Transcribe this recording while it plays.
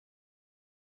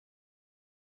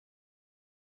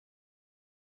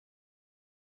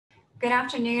Good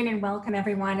afternoon and welcome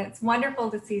everyone. It's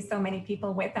wonderful to see so many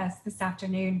people with us this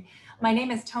afternoon. My name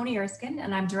is Toni Erskine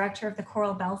and I'm Director of the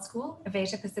Coral Bell School of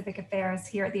Asia Pacific Affairs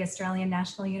here at the Australian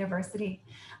National University.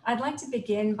 I'd like to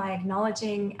begin by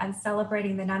acknowledging and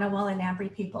celebrating the Ngunnawal and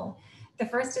Ngambri people, the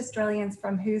first Australians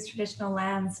from whose traditional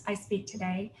lands I speak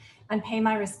today, and pay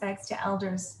my respects to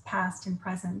elders past and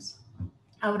present.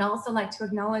 I would also like to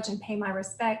acknowledge and pay my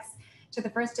respects to the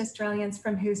first Australians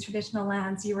from whose traditional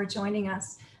lands you are joining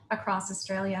us across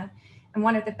Australia. And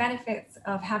one of the benefits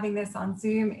of having this on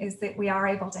Zoom is that we are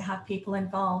able to have people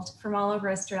involved from all over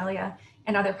Australia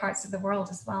and other parts of the world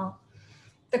as well.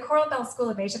 The Coral Bell School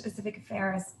of Asia Pacific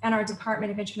Affairs and our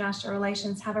Department of International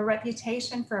Relations have a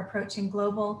reputation for approaching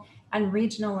global and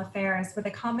regional affairs with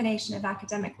a combination of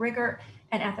academic rigor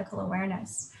and ethical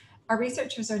awareness. Our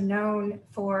researchers are known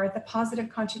for the positive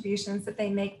contributions that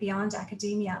they make beyond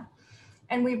academia.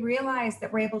 And we realize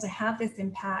that we're able to have this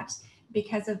impact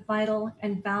because of vital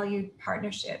and valued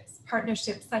partnerships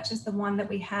such as the one that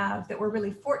we have, that we're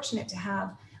really fortunate to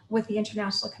have with the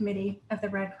International Committee of the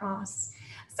Red Cross.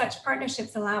 Such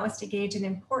partnerships allow us to engage in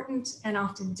important and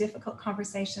often difficult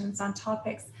conversations on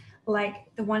topics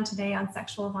like the one today on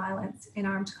sexual violence in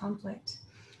armed conflict.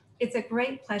 It's a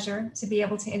great pleasure to be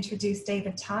able to introduce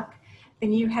David Tuck, the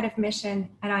new head of mission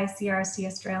at ICRC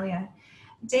Australia.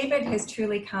 David has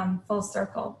truly come full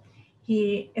circle.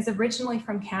 He is originally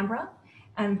from Canberra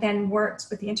and then worked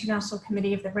with the International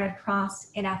Committee of the Red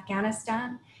Cross in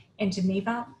Afghanistan, in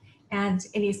Geneva, and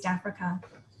in East Africa.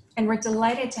 And we're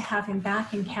delighted to have him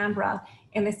back in Canberra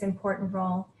in this important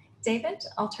role. David,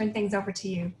 I'll turn things over to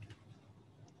you.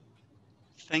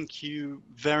 Thank you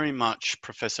very much,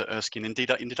 Professor Erskine.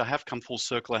 Indeed, I have come full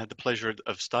circle. I had the pleasure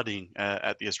of studying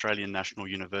at the Australian National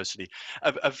University.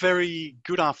 A very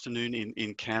good afternoon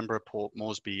in Canberra, Port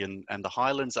Moresby, and the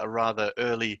Highlands. A rather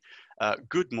early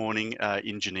good morning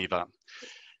in Geneva.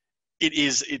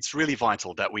 It's really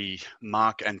vital that we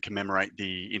mark and commemorate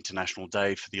the International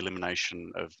Day for the Elimination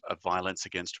of Violence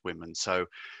Against Women. So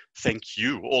thank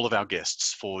you, all of our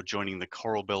guests, for joining the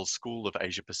Coral Bell School of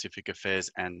Asia Pacific Affairs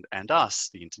and us,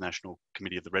 the International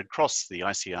Committee of the Red Cross, the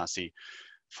ICRC,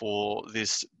 for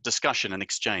this discussion and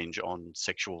exchange on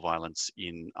sexual violence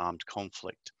in armed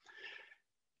conflict.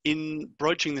 In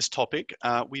broaching this topic,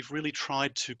 we've really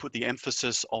tried to put the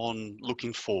emphasis on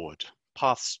looking forward,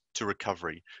 paths to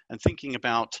recovery, and thinking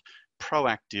about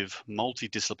proactive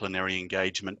multidisciplinary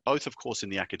engagement, both of course in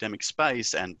the academic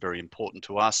space and very important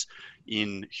to us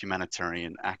in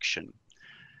humanitarian action.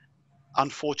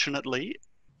 Unfortunately,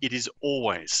 it is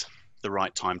always the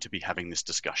right time to be having this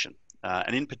discussion.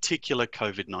 And in particular,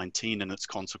 COVID-19 and its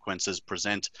consequences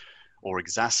present or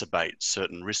exacerbate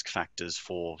certain risk factors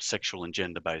for sexual and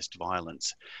gender-based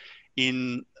violence.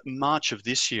 In March of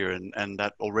this year, and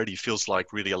that already feels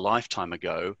like really a lifetime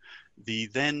ago, the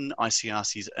then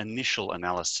ICRC's initial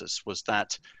analysis was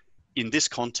that in this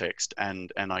context,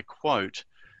 and I quote,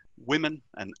 women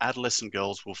and adolescent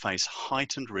girls will face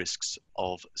heightened risks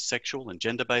of sexual and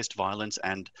gender-based violence,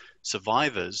 and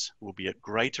survivors will be at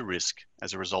greater risk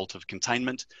as a result of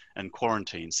containment and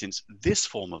quarantine, since this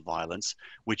form of violence,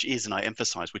 which is, and I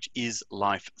emphasize, which is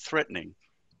life-threatening,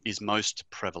 is most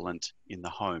prevalent in the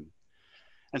home.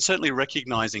 And certainly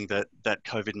recognizing that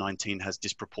COVID-19 has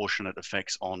disproportionate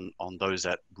effects on those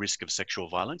at risk of sexual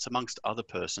violence, amongst other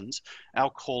persons, our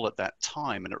call at that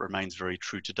time, and it remains very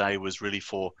true today, was really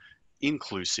for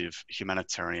inclusive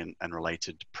humanitarian and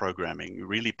related programming,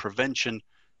 really prevention,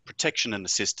 protection and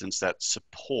assistance that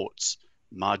supports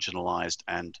marginalized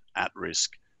and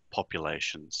at-risk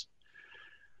populations.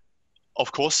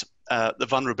 Of course, the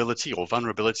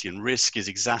vulnerability and risk is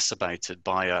exacerbated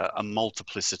by a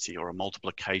multiplicity or a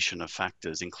multiplication of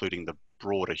factors, including the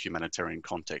broader humanitarian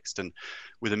context. And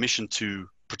with a mission to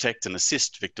protect and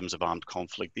assist victims of armed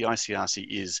conflict, the ICRC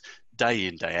is day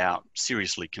in, day out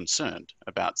seriously concerned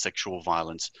about sexual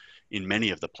violence in many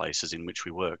of the places in which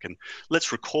we work. And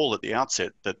let's recall at the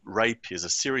outset that rape is a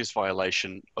serious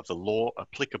violation of the law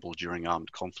applicable during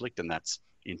armed conflict, and that's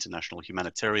international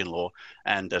humanitarian law,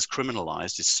 and as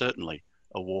criminalized is certainly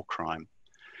a war crime.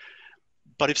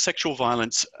 But if sexual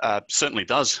violence certainly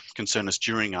does concern us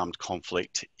during armed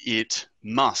conflict, it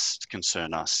must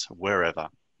concern us wherever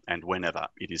and whenever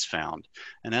it is found.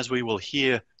 And as we will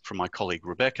hear from my colleague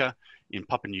Rebecca, in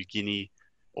Papua New Guinea,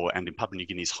 and in Papua New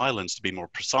Guinea's highlands to be more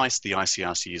precise, the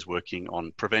ICRC is working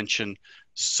on prevention,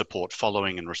 support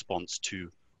following and response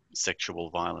to sexual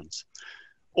violence.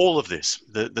 All of this,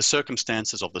 the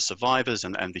circumstances of the survivors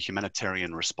and the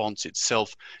humanitarian response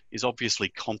itself is obviously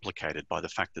complicated by the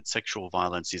fact that sexual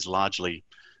violence is largely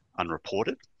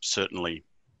unreported, certainly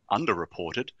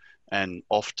underreported, and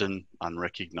often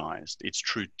unrecognized. It's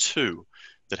true too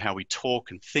that how we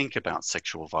talk and think about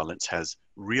sexual violence has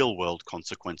real world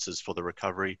consequences for the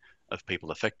recovery of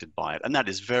people affected by it. And that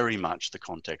is very much the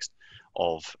context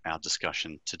of our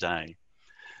discussion today.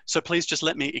 So please just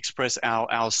let me express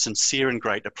our sincere and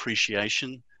great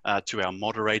appreciation to our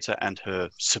moderator and her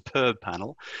superb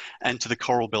panel, and to the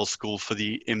Coral Bell School for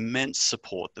the immense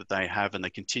support that they have and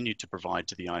they continue to provide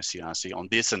to the ICRC on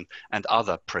this and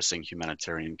other pressing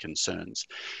humanitarian concerns.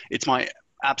 It's my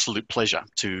absolute pleasure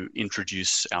to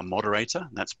introduce our moderator.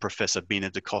 That's Professor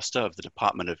Bina Da Costa of the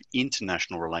Department of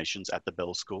International Relations at the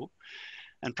Bell School.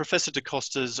 And Professor Da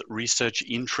Costa's research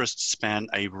interests span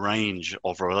a range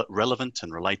of relevant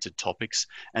and related topics,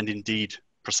 and indeed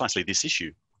precisely this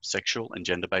issue, sexual and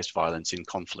gender-based violence in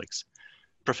conflicts.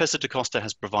 Professor Da Costa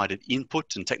has provided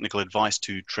input and technical advice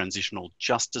to transitional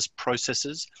justice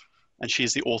processes, and she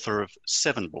is the author of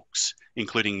 7 books,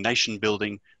 including Nation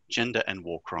Building, Gender and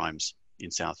War Crimes in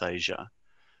South Asia.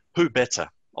 Who better,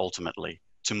 ultimately,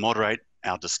 to moderate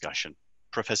our discussion?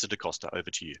 Professor Da Costa, over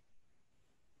to you.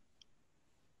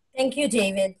 Thank you,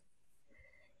 David.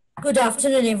 Good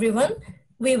afternoon, everyone.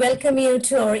 We welcome you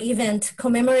to our event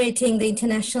commemorating the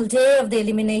International Day of the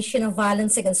Elimination of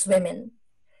Violence Against Women.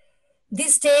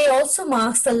 This day also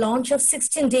marks the launch of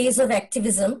 16 days of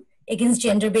activism against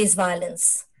gender-based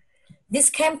violence. This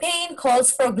campaign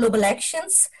calls for global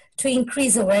actions to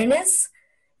increase awareness,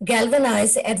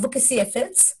 galvanize advocacy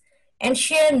efforts, and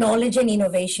share knowledge and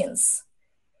innovations.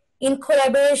 In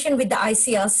collaboration with the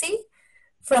ICRC,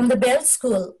 from the Bell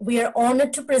School, we are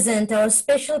honored to present our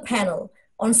special panel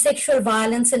on sexual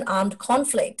violence and armed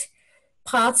conflict,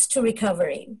 paths to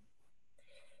recovery.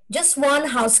 Just one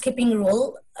housekeeping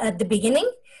rule at the beginning.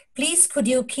 Please could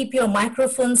you keep your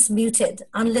microphones muted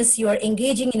unless you are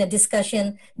engaging in a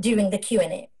discussion during the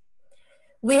Q&A.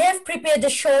 We have prepared a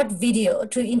short video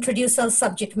to introduce our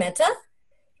subject matter.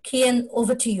 Kian,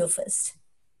 over to you first.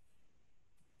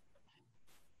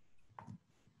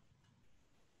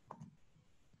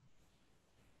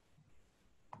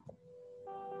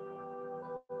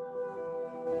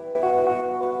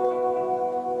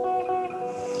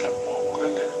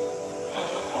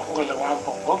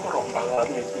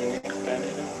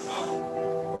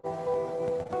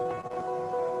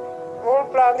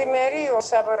 Mary or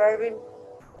Sabarari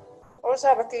or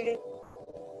Sabatili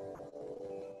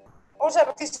or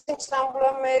Sabatism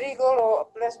Sambula Mary Go or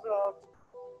Bless Blood.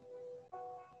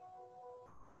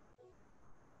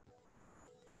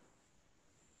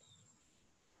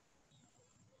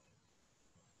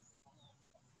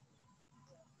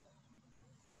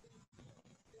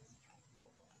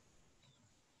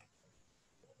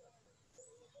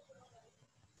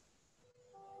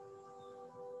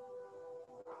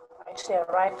 It's their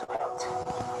right to health.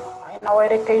 In our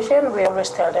education, we always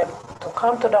tell them to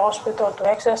come to the hospital to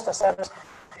access the service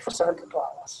before 72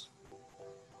 hours.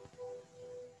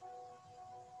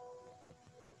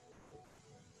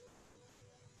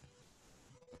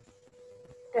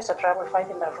 There's a trouble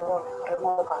fighting the road,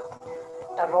 remote part.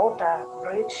 The road, the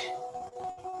bridge,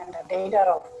 and the data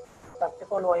of the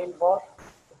people who are involved.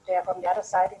 They are from the other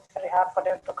side. It's very hard for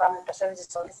them to come to the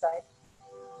services on this side.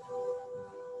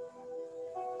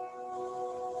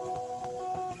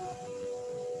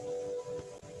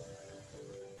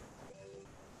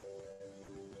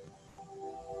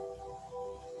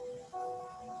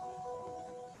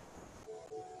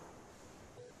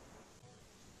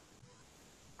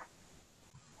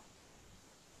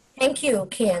 Thank you,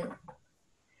 Kian.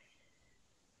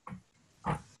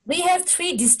 We have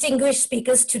 3 distinguished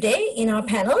speakers today in our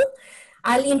panel.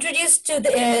 I'll introduce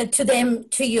them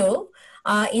to you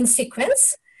in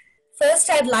sequence. First,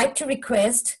 I'd like to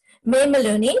request May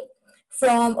Maloney,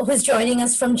 who's joining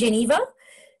us from Geneva,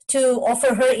 to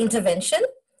offer her intervention.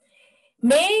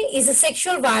 May is a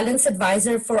sexual violence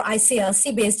advisor for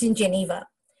ICRC based in Geneva.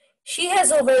 She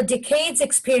has over a decade's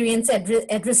experience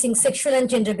addressing sexual and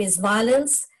gender-based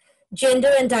violence,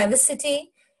 gender and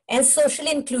diversity, and social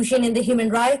inclusion in the human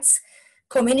rights,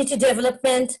 community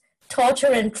development,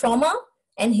 torture and trauma,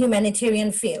 and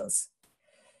humanitarian fields.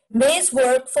 May's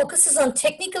work focuses on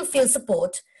technical field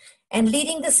support and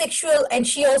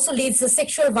she also leads the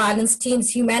sexual violence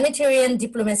team's humanitarian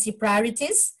diplomacy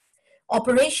priorities,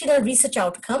 operational research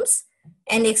outcomes,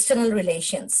 and external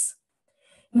relations.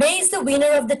 May is the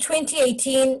winner of the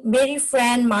 2018 Mary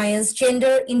Fran Myers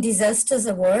Gender in Disasters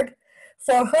Award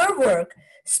for her work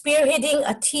spearheading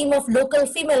a team of local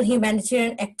female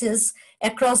humanitarian actors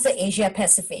across the Asia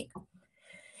Pacific.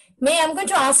 May, I'm going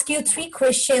to ask you 3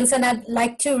 questions, and I'd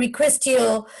like to request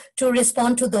you to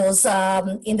respond to those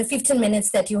in the 15 minutes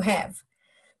that you have.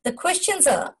 The questions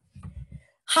are,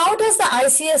 How does the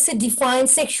ICRC define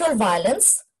sexual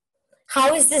violence?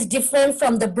 How is this different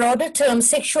from the broader term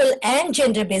sexual and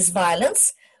gender-based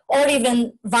violence, or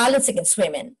even violence against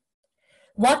women?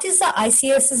 What is the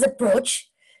ICRC's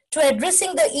approach to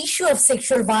addressing the issue of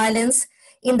sexual violence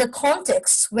in the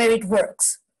context where it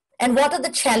works? And what are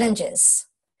the challenges?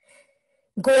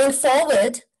 Going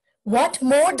forward, what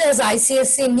more does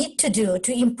ICRC need to do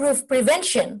to improve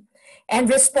prevention and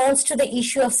response to the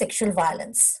issue of sexual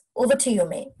violence? Over to you,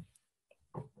 May.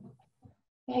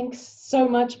 Thanks so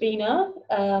much, Bina.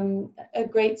 A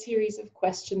great series of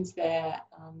questions there.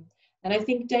 And I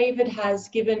think David has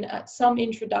given some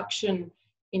introduction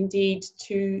indeed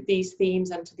to these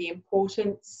themes and to the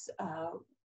importance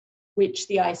which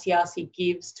the ICRC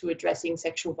gives to addressing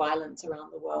sexual violence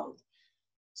around the world.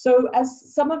 So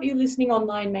as some of you listening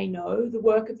online may know, the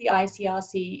work of the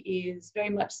ICRC is very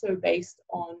much so based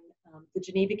on the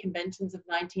Geneva Conventions of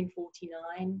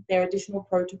 1949, their additional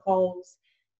protocols,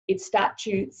 its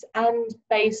statutes, and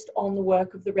based on the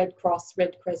work of the Red Cross,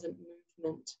 Red Crescent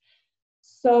movement.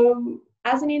 So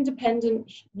as an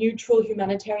independent, neutral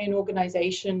humanitarian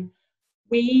organization,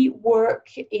 we work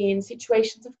in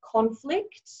situations of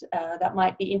conflict, that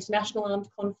might be international armed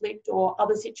conflict or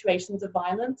other situations of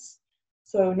violence.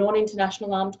 So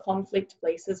non-international armed conflict,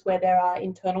 places where there are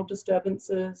internal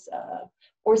disturbances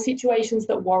or situations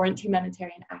that warrant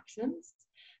humanitarian actions.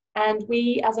 And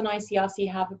we as an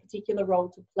ICRC have a particular role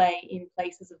to play in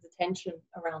places of detention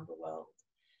around the world.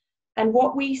 And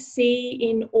what we see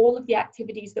in all of the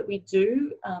activities that we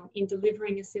do in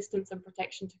delivering assistance and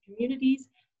protection to communities,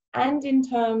 and in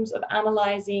terms of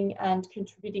analysing and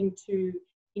contributing to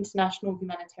international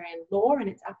humanitarian law and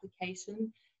its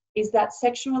application, is that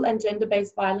sexual and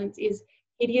gender-based violence is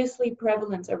hideously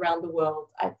prevalent around the world.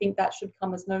 I think that should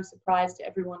come as no surprise to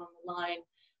everyone on the line.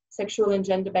 Sexual and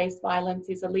gender-based violence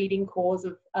is a leading cause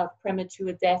of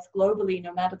premature death globally,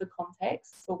 no matter the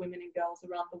context, for women and girls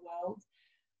around the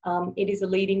world. It is a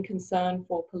leading concern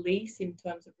for police in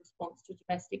terms of response to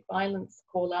domestic violence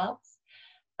call-outs.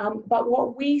 But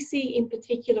what we see in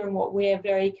particular, and what we're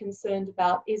very concerned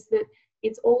about, is that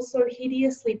it's also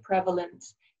hideously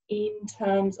prevalent in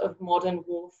terms of modern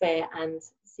warfare and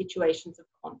situations of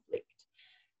conflict.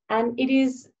 And it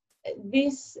is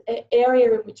this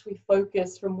area in which we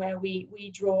focus, from where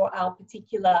we draw our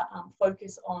particular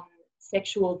focus on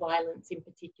sexual violence in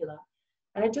particular.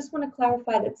 And I just want to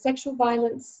clarify that sexual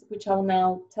violence, which I'll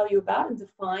now tell you about and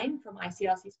define from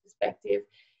ICRC's perspective,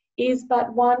 is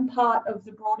but one part of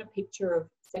the broader picture of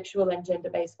sexual and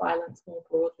gender-based violence more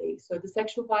broadly. So the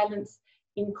sexual violence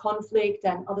in conflict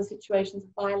and other situations of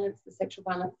violence, the sexual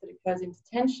violence that occurs in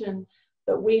detention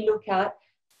that we look at,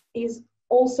 is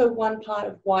also one part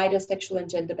of wider sexual and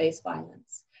gender-based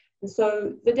violence. And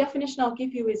so the definition I'll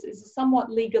give you is a somewhat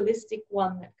legalistic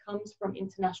one that comes from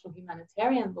international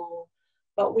humanitarian law,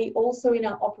 but we also in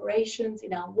our operations,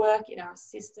 in our work, in our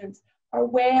assistance, are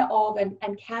aware of and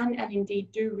can and indeed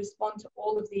do respond to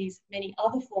all of these many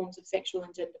other forms of sexual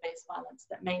and gender-based violence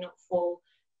that may not fall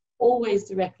always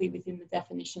directly within the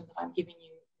definition that I'm giving you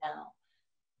now.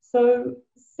 So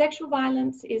sexual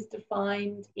violence is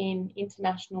defined in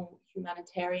international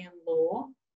humanitarian law,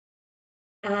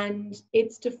 and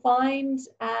it's defined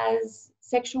as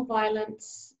sexual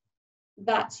violence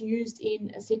that's used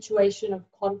in a situation of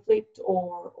conflict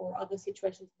or other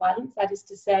situations of violence. That is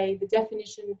to say, the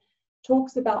definition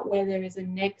talks about where there is a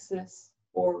nexus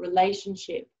or a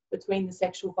relationship between the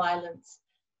sexual violence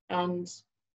and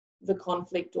the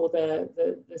conflict or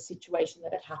the situation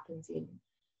that it happens in.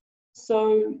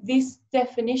 So this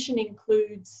definition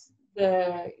includes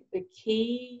the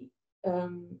key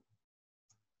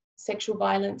sexual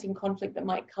violence in conflict that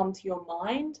might come to your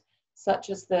mind, such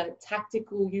as the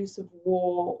tactical use of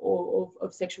war or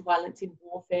of sexual violence in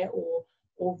warfare,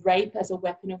 or rape as a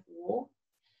weapon of war.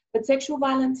 But sexual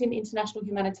violence in international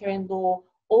humanitarian law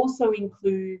also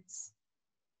includes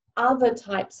other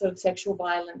types of sexual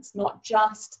violence, not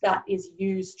just that is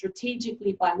used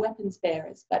strategically by weapons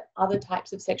bearers, but other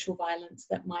types of sexual violence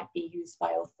that might be used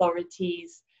by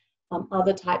authorities,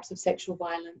 other types of sexual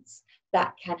violence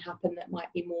that can happen that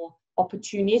might be more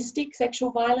opportunistic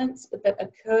sexual violence, but that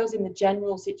occurs in the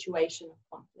general situation of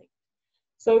conflict.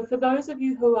 So for those of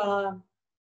you who are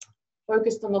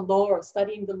focused on the law or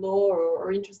studying the law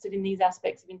or interested in these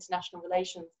aspects of international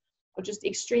relations, I'll just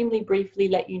extremely briefly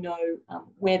let you know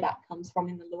where that comes from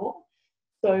in the law.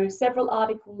 So several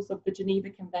articles of the Geneva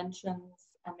Conventions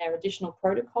and their additional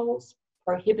protocols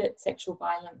prohibit sexual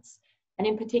violence. And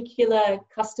in particular,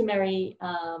 customary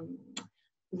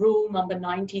rule number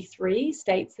 93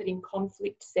 states that in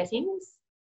conflict settings,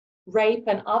 rape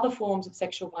and other forms of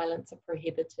sexual violence are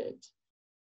prohibited.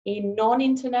 In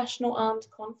non-international armed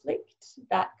conflict,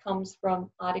 that comes from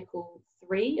Article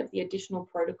 3 of the Additional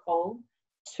Protocol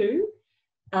 2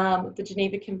 of the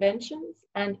Geneva Conventions.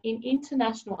 And in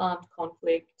international armed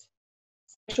conflict,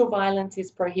 sexual violence is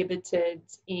prohibited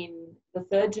in the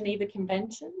Third Geneva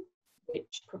Convention,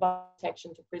 which provides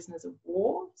protection to prisoners of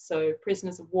war. So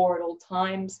prisoners of war at all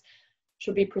times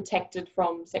should be protected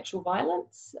from sexual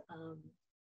violence.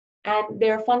 And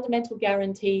there are fundamental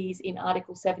guarantees in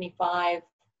Article 75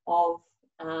 of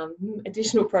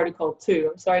Additional Protocol 2.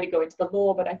 I'm sorry to go into the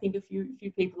law, but I think a few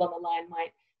people on the line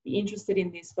might be interested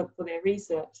in this for their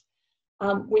research,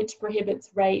 which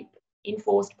prohibits rape,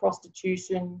 enforced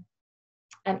prostitution,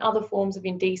 and other forms of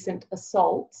indecent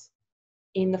assault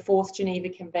in the Fourth Geneva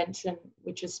Convention,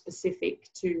 which is specific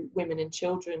to women and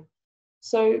children.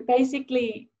 So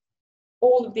basically,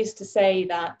 all of this to say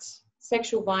that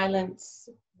sexual violence,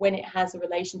 when it has a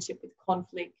relationship with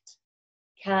conflict,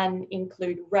 can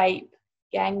include rape,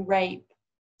 gang rape,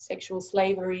 sexual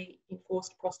slavery,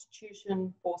 enforced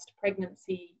prostitution, forced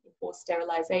pregnancy, enforced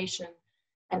sterilization,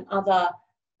 and other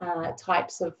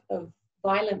types of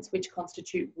violence which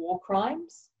constitute war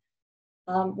crimes.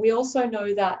 We also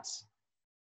know that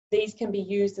these can be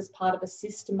used as part of a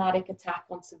systematic attack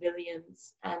on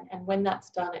civilians, and when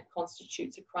that's done, it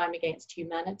constitutes a crime against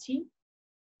humanity.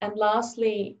 And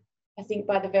lastly, I think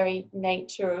by the very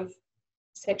nature of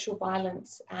sexual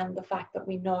violence and the fact that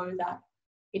we know that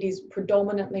it is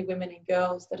predominantly women and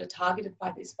girls that are targeted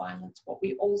by this violence, what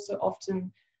we also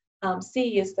often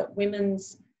see is that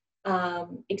women's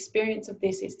experience of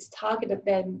this is targeted at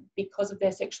them because of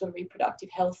their sexual and reproductive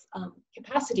health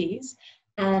capacities.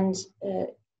 And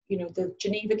you know, the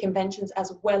Geneva Conventions,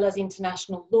 as well as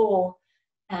international law,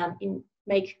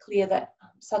 make clear that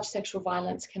such sexual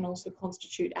violence can also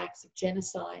constitute acts of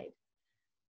genocide.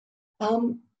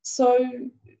 So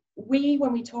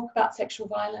when we talk about sexual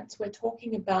violence, we're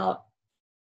talking about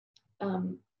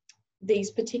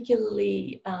these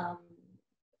particularly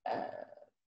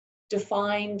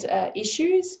defined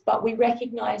issues, but we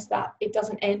recognize that it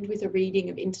doesn't end with a reading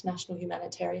of international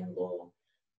humanitarian law.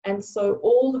 And so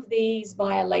all of these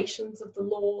violations of the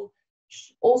law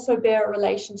also bear a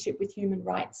relationship with human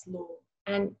rights law.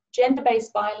 And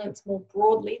gender-based violence more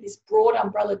broadly, this broad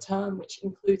umbrella term which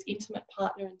includes intimate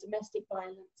partner and domestic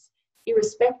violence,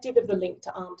 irrespective of the link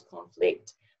to armed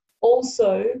conflict,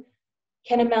 also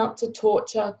can amount to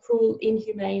torture, cruel,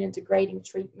 inhumane and degrading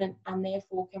treatment, and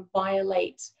therefore can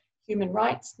violate human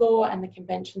rights law and the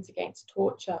conventions against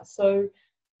torture. So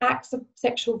acts of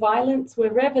sexual violence,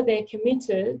 wherever they're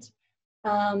committed,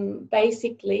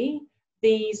 basically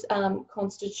these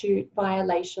constitute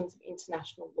violations of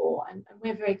international law, and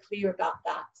we're very clear about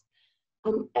that.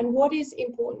 And what is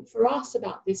important for us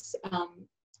about this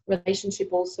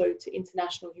relationship also to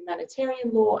international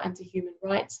humanitarian law and to human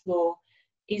rights law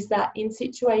is that in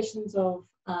situations of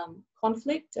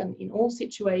conflict, and in all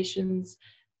situations,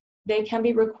 there can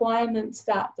be requirements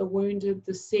that the wounded,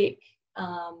 the sick,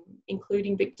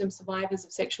 including victims, survivors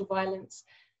of sexual violence,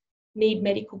 need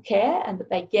medical care, and that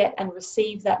they get and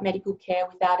receive that medical care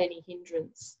without any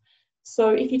hindrance.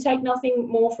 So if you take nothing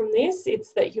more from this,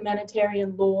 it's that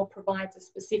humanitarian law provides a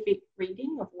specific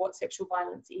reading of what sexual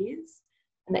violence is,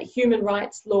 and that human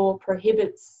rights law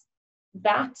prohibits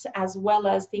that, as well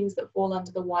as things that fall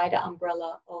under the wider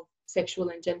umbrella of sexual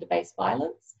and gender-based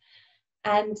violence,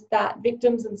 and that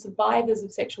victims and survivors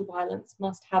of sexual violence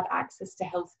must have access to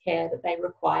health care that they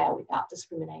require without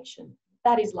discrimination.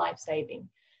 That is life-saving.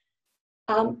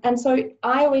 And so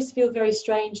I always feel very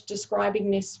strange describing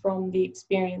this from the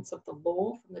experience of the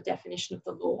law, from the definition of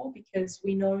the law, because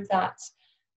we know that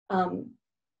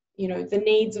you know, the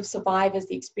needs of survivors,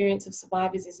 the experience of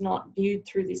survivors is not viewed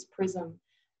through this prism.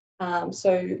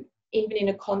 So even in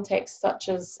a context such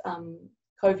as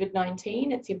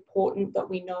COVID-19, it's important that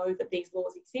we know that these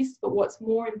laws exist, but what's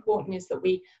more important is that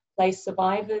we place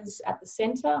survivors at the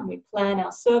centre, and we plan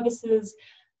our services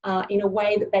in a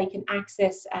way that they can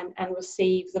access and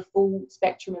receive the full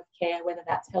spectrum of care, whether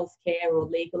that's health care or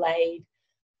legal aid,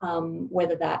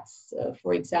 whether that's,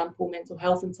 for example, mental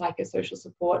health and psychosocial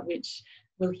support, which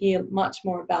we'll hear much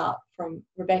more about from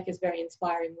Rebecca's very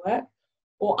inspiring work,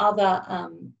 or other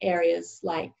areas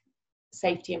like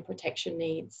safety and protection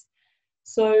needs.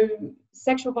 So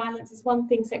sexual violence is one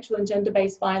thing, sexual and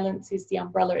gender-based violence is the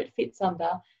umbrella it fits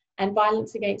under, and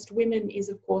violence against women is,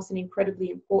 of course, an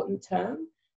incredibly important term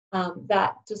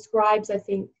that describes, I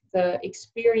think, the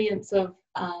experience of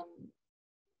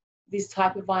this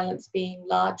type of violence being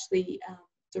largely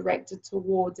directed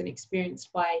towards and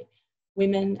experienced by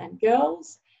women and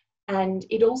girls. And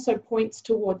it also points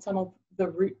towards some of the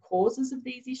root causes of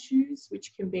these issues, which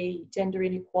can be gender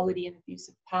inequality and abuse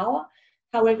of power.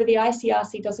 However, the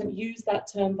ICRC doesn't use that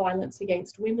term violence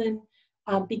against women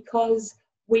because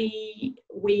we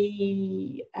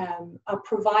are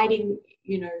providing,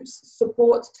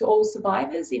 support to all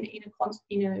survivors in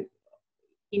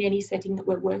any setting that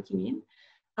we're working in.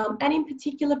 And in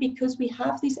particular, because we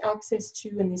have this access to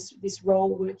and this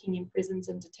role working in prisons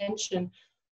and detention,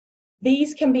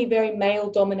 these can be very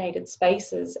male-dominated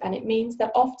spaces, and it means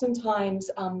that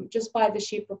oftentimes, just by the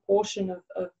sheer proportion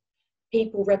of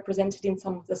people represented in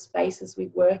some of the spaces we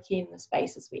work in, the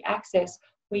spaces we access,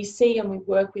 we see and we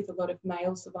work with a lot of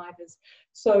male survivors.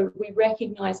 So we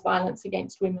recognise violence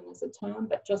against women as a term,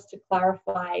 but just to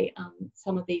clarify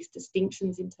some of these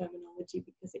distinctions in terminology,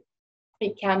 because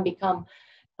it can become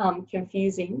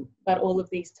confusing, but all of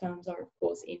these terms are, of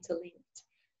course, interlinked.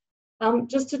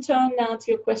 Just to turn now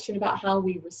to your question about how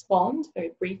we respond,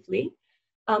 very briefly,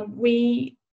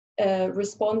 we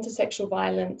respond to sexual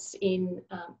violence in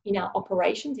our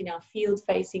operations, in our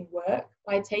field-facing work,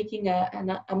 by taking a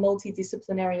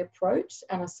multidisciplinary approach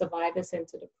and a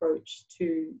survivor-centred approach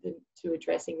to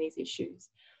addressing these issues.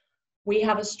 We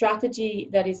have a strategy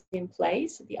that is in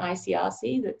place at the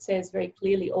ICRC that says very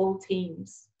clearly all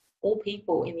teams, all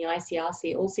people in the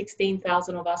ICRC, all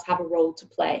 16,000 of us have a role to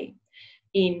play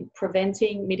in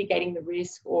preventing, mitigating the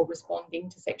risk or responding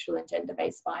to sexual and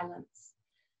gender-based violence.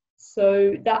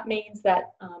 So that means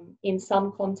that in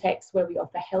some contexts where we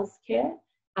offer healthcare,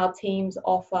 our teams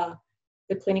offer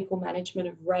the clinical management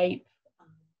of rape,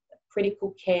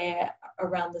 critical care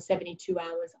around the 72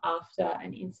 hours after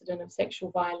an incident of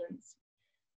sexual violence,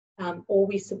 or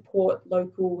we support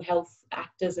local health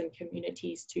actors and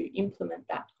communities to implement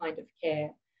that kind of care.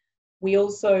 We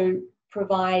also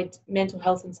provide mental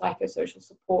health and psychosocial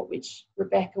support, which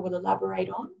Rebecca will elaborate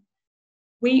on.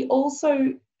 We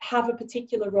also have a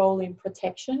particular role in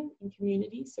protection in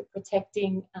communities, so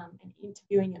protecting and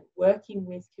interviewing and working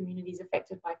with communities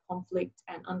affected by conflict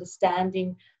and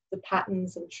understanding the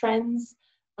patterns and trends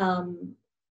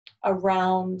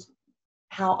around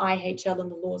how IHL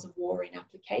and the laws of war are in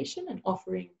application, and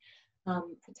offering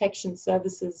protection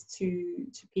services to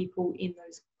people in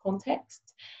those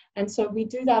contexts. And so we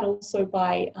do that also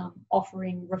by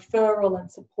offering referral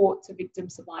and support to victim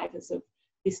survivors of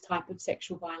this type of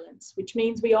sexual violence, which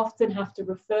means we often have to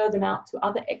refer them out to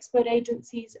other expert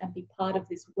agencies and be part of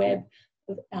this web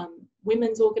of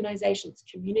women's organisations,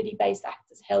 community-based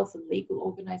actors, health and legal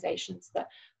organisations that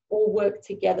all work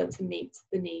together to meet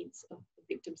the needs of the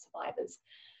victim survivors.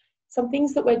 Some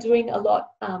things that we're doing a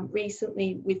lot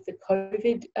recently with the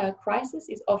COVID crisis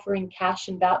is offering cash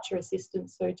and voucher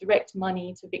assistance, so direct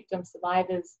money to victim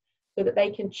survivors so that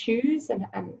they can choose and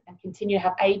continue to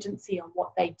have agency on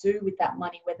what they do with that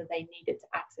money, whether they need it to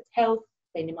access health,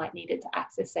 they might need it to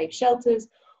access safe shelters,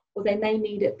 or they may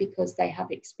need it because they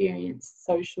have experienced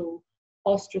social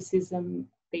ostracism,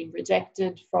 being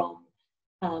rejected from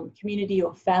community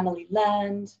or family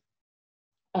land,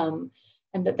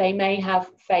 and that they may have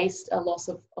faced a loss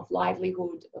of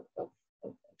livelihood, of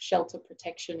shelter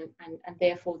protection, and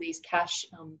therefore these cash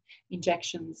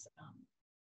injections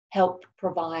help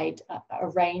provide a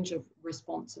range of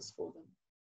responses for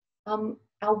them.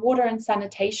 Our water and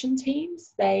sanitation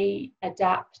teams, they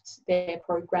adapt their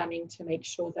programming to make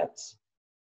sure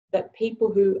that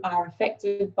people who are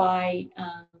affected by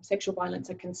sexual violence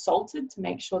are consulted to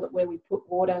make sure that where we put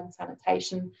water and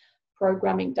sanitation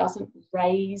programming doesn't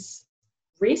raise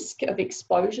risk of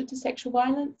exposure to sexual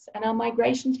violence. And our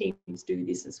migration teams do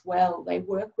this as well. They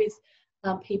work with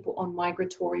people on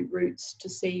migratory routes to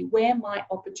see where might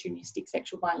opportunistic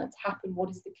sexual violence happen, what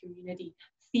is the community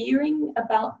fearing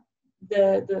about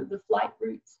the flight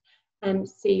routes, and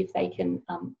see if they can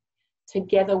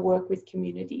together work with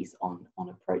communities on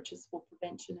approaches for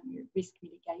prevention and risk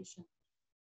mitigation.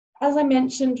 As I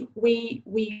mentioned, we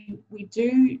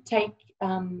do take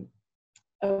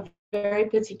a very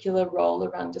particular role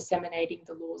around disseminating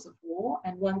the laws of war.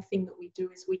 And one thing that we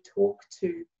do is we talk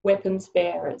to weapons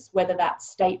bearers, whether that's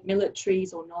state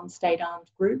militaries or non-state armed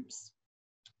groups.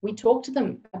 We talk to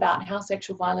them about how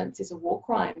sexual violence is a war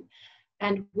crime,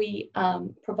 and we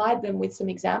provide them with some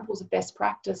examples of best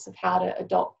practice of how to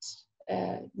adopt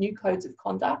new codes of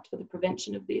conduct for the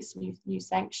prevention of this, new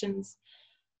sanctions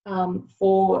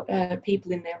for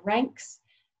people in their ranks,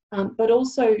 but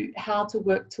also how to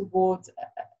work towards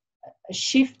a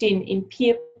shift in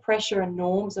peer pressure and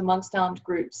norms amongst armed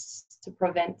groups to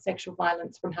prevent sexual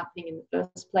violence from happening in the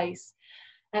first place.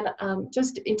 And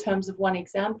just in terms of one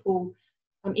example,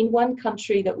 in one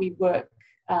country that we work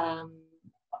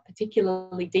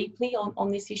particularly deeply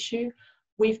on this issue,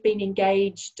 we've been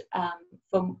engaged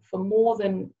for more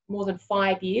than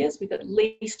 5 years with at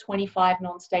least 25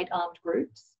 non-state armed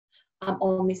groups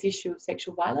on this issue of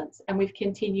sexual violence, and we've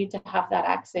continued to have that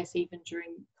access even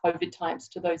during COVID times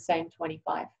to those same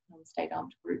 25 non-state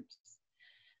armed groups.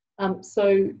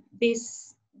 So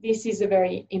this is a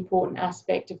very important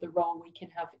aspect of the role we can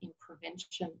have in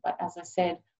prevention. But as I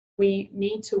said, we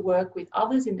need to work with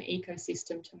others in the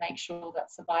ecosystem to make sure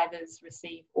that survivors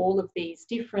receive all of these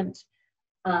different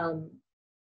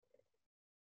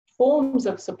forms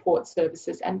of support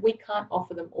services, and we can't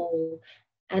offer them all.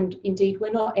 And indeed,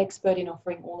 we're not expert in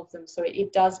offering all of them. So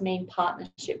it does mean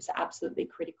partnerships are absolutely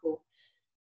critical.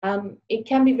 It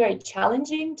can be very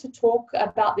challenging to talk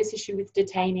about this issue with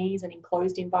detainees and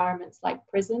enclosed environments like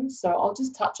prisons. So I'll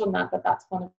just touch on that, but that's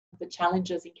one of the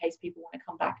challenges in case people want to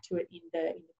come back to it in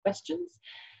the questions.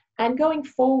 And going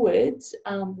forward,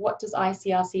 what does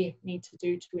ICRC need to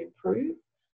do to improve?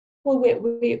 Well,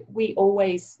 we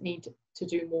always need to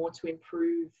do more to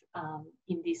improve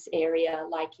in this area,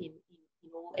 like in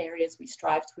all areas. We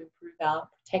strive to improve our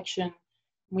protection.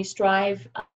 We strive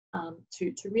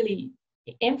to really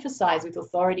emphasize with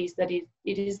authorities that it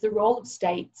is the role of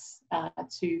states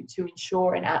to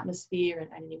ensure an atmosphere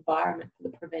and an environment for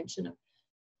the prevention of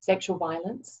sexual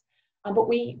violence. But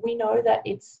we know that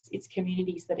it's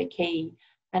communities that are key.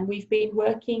 And we've been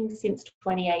working since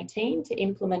 2018 to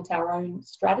implement our own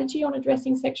strategy on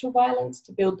addressing sexual violence,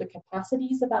 to build the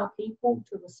capacities of our people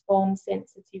to respond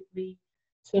sensitively,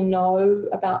 to know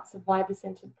about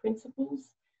survivor-centered principles.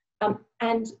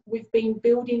 And we've been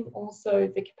building also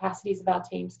the capacities of our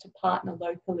teams to partner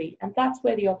locally. And that's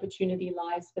where the opportunity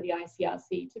lies for the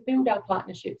ICRC, to build our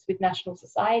partnerships with national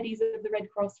societies of the Red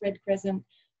Cross, Red Crescent,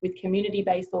 with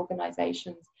community-based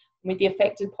organisations, with the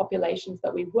affected populations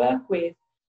that we work with,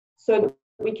 so that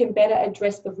we can better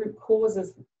address the root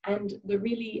causes and the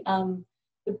really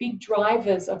the big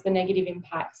drivers of the negative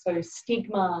impact. So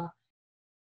stigma,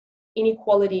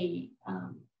 inequality,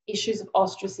 issues of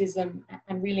ostracism,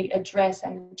 and really address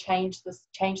and change the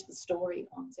story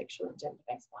on sexual and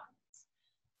gender-based violence.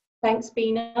 Thanks,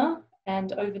 Bina,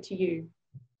 and over to you.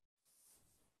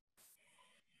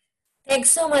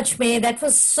 Thanks so much, May. That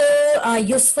was so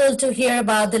useful to hear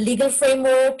about the legal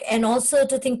framework, and also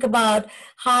to think about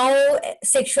how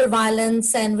sexual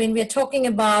violence, and when we're talking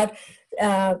about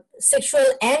sexual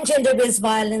and gender-based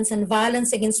violence and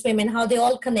violence against women, how they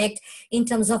all connect in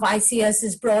terms of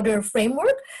ICRC's broader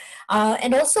framework.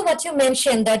 And also what you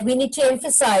mentioned, that we need to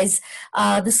emphasize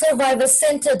the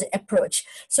survivor-centered approach.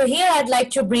 So here I'd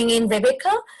like to bring in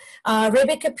Rebecca.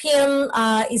 Rebecca PM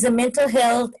is a mental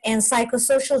health and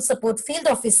psychosocial support field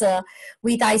officer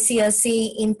with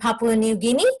ICRC in Papua New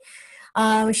Guinea.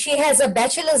 She has a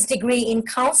bachelor's degree in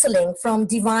counseling from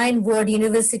Divine Word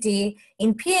University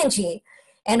in PNG,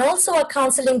 and also a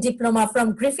counseling diploma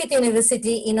from Griffith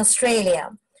University in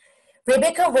Australia.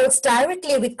 Rebecca works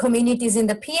directly with communities in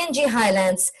the PNG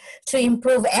Highlands to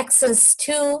improve access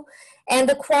to and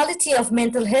the quality of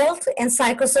mental health and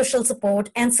psychosocial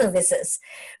support and services.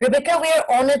 Rebecca, we are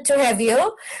honored to have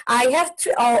you. I have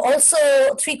also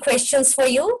 3 questions for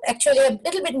you, actually a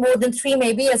little bit more than 3,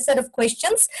 maybe a set of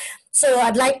questions. So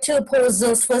I'd like to pose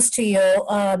those first to you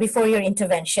before your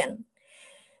intervention.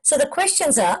 So the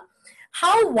questions are,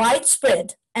 how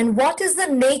widespread and what is the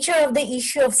nature of the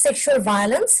issue of sexual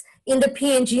violence in the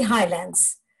PNG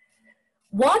Highlands?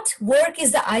 What work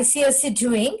is the ICRC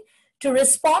doing to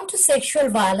respond to sexual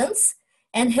violence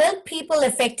and help people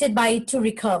affected by it to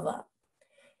recover?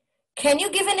 Can you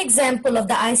give an example of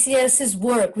the ICRC's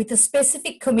work with a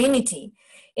specific community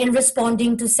in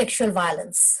responding to sexual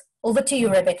violence? Over to you,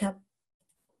 Rebecca.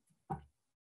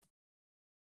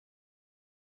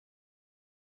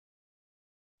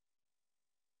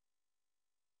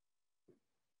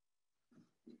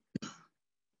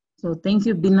 So thank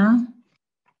you, Bina,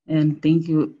 and thank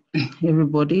you,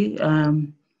 everybody.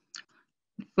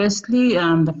 Firstly,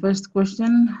 the first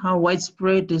question, how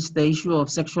widespread is the issue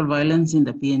of sexual violence in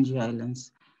the PNG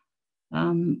Islands?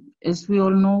 As we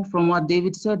all know from what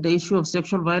David said, the issue of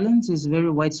sexual violence is very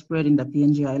widespread in the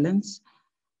PNG Islands.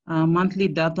 Monthly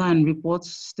data and reports,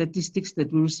 statistics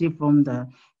that we receive from the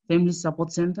family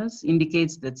support centers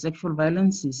indicates that sexual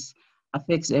violence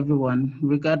affects everyone,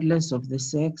 regardless of the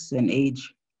sex and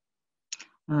age.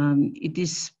 It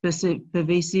is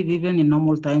pervasive even in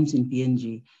normal times in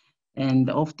PNG. And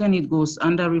often it goes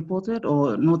underreported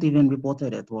or not even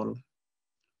reported at all.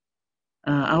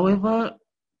 However,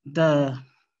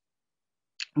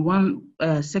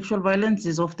 sexual violence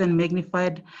is often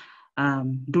magnified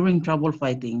during trouble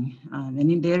fighting.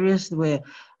 And in the areas where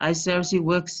ICRC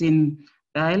works in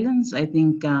the islands, I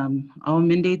think our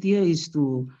mandate here is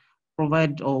to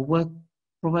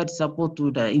provide support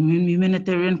to the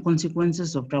humanitarian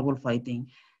consequences of tribal fighting.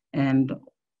 And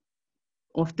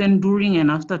often during and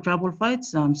after tribal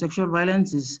fights, sexual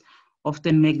violence is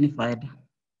often magnified.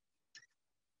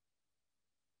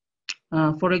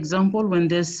 For example, when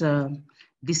there's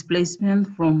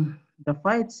displacement from the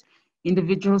fights,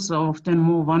 individuals are often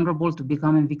more vulnerable to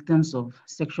becoming victims of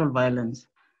sexual violence.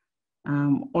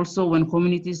 Also, when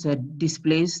communities are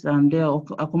displaced, they are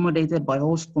accommodated by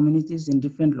host communities in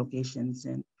different locations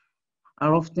and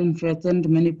are often threatened,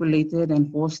 manipulated,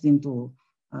 and forced into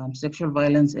sexual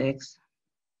violence acts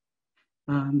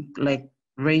like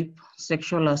rape,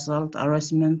 sexual assault,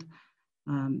 harassment,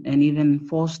 and even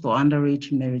forced or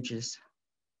underage marriages.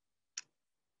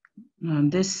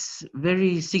 There's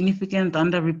very significant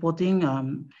underreporting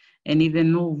and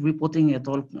even no reporting at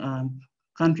all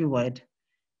countrywide,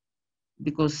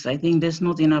 because I think there's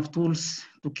not enough tools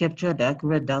to capture the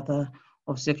accurate data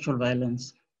of sexual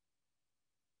violence.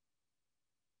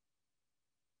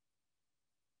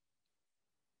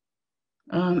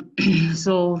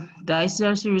 So the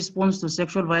ICRC response to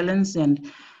sexual violence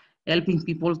and helping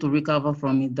people to recover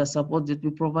from it, the support that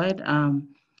we provide.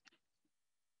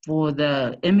 For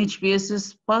the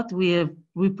MHPS's part, we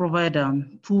provide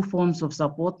 2 forms of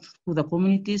support to the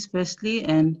communities, firstly,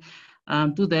 and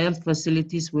to the health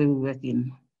facilities where we work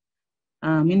in.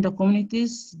 In the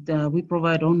communities, we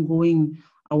provide ongoing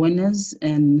awareness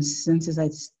and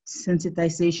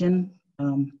sensitization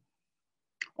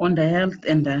on the health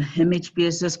and the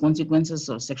MHPS's consequences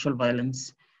of sexual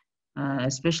violence,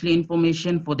 especially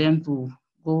information for them to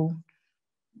go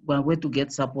where to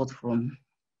get support from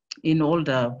in all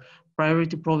the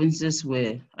priority provinces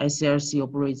where ICRC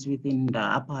operates within the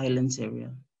Upper Highlands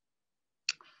area.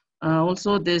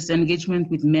 Also, there's engagement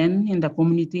with men in the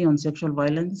community on sexual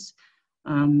violence.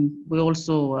 We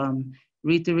also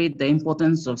reiterate the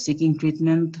importance of seeking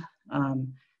treatment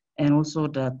and also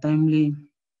the timely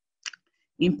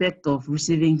impact of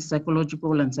receiving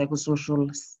psychological and psychosocial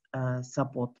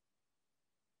support.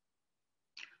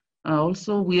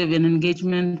 Also, we have an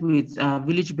engagement with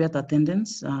village birth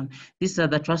attendants. These are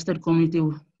the trusted community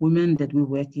women that we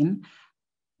work in,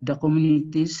 the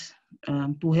communities,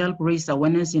 to help raise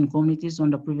awareness in communities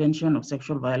on the prevention of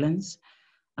sexual violence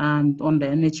and on the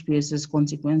MHPS's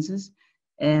consequences,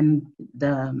 and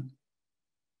the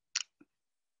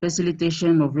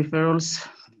facilitation of referrals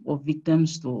of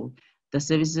victims to the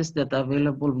services that are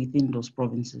available within those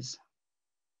provinces.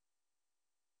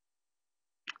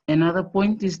 Another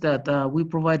point is that we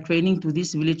provide training to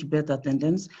these village birth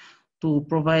attendants to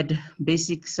provide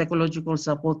basic psychological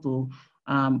support to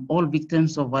all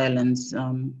victims of violence,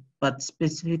 but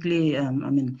specifically,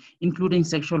 including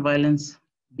sexual violence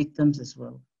victims as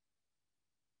well.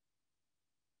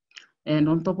 And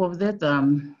on top of that,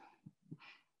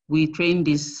 we train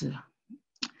these,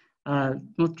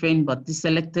 not trained, but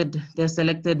they're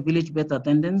selected village birth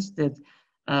attendants that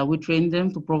we train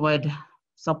them to provide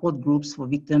support groups for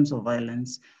victims of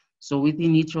violence. So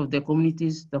within each of the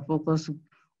communities, the focus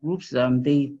groups,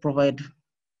 they provide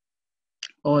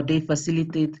or they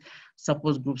facilitate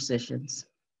support group sessions.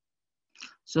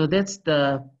 So that's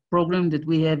the program that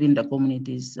we have in the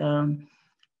communities.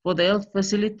 For the health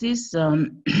facilities,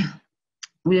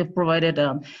 we have provided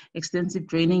extensive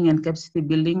training and capacity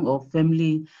building of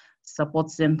family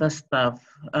support center staff.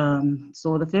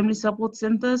 So the family support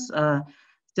centers are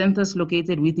centers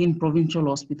located within provincial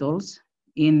hospitals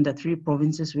in the 3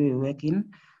 provinces we work in.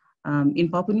 In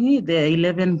Papua New Guinea, there are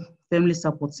 11 family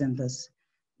support centers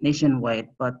nationwide,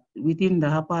 but within the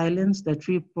Upper Highlands, the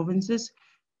 3 provinces,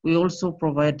 we also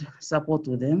provide support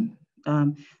to them.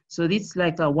 So it's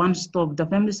like a one-stop, the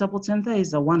family support center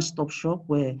is a one-stop shop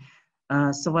where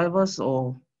survivors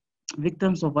or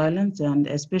victims of violence, and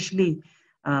especially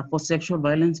for sexual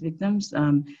violence victims,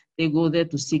 they go there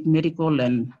to seek medical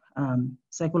and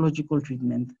psychological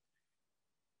treatment.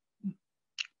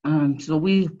 So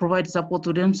we provide support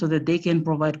to them so that they can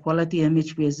provide quality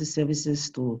MHPS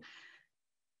services to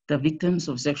the victims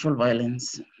of sexual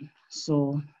violence.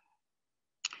 So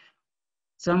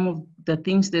some of the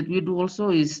things that we do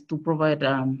also is to provide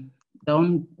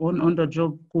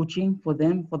on-the-job coaching for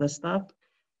them, for the staff,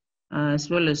 as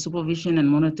well as supervision and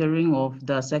monitoring of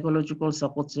the psychological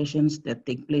support sessions that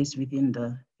take place within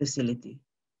the facility.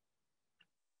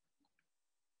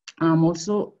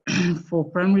 Also, for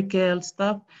primary care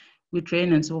staff, we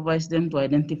train and supervise them to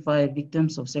identify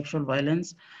victims of sexual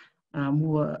violence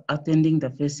who are attending the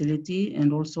facility,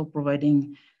 and also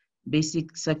providing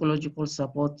basic psychological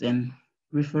support and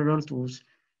referral to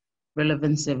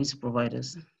relevant service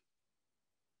providers.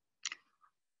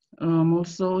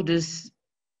 Also,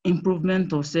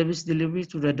 improvement of service delivery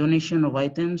to the donation of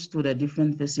items to the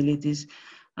different facilities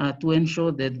to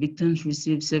ensure that victims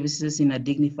receive services in a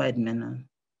dignified manner.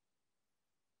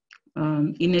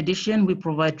 In addition, we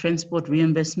provide transport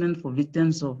reimbursement for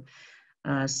victims of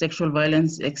sexual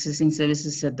violence accessing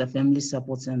services at the Family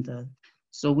Support Center.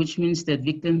 So which means that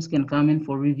victims can come in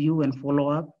for review and follow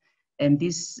up. And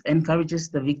this encourages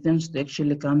the victims to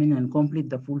actually come in and complete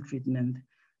the full treatment.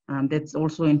 That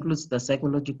also includes the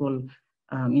psychological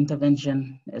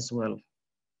intervention as well.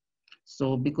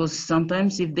 So because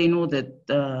sometimes if they know that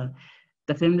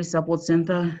the Family Support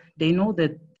Center, they know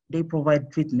that they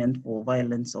provide treatment for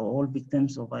violence or all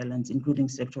victims of violence, including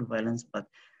sexual violence, but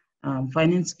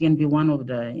finance can be one of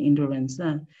the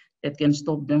hindrances that can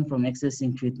stop them from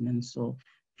accessing treatment. So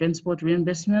transport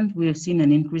reimbursement, we have seen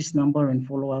an increased number in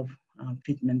follow-up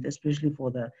treatment, especially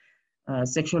for the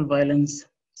sexual violence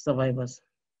survivors.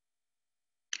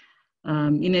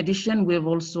 In addition, we have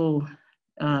also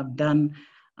done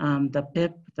the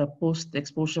PEP, the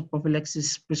post-exposure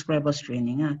prophylaxis prescribers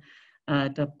training.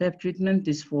 The PEP treatment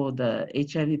is for the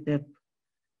HIV PEP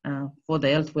for the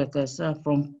health workers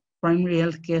from primary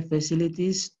healthcare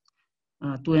facilities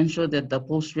to ensure that the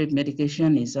post-rape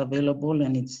medication is available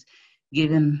and it's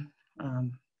given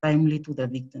timely to the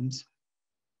victims.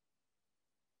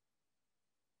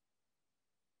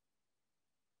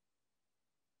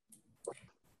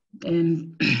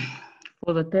 And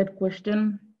for the third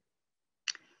question,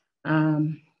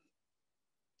 an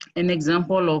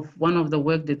example of one of the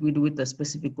work that we do with a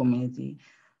specific community.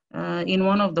 In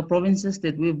one of the provinces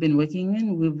that we've been working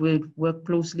in, we've worked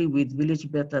closely with village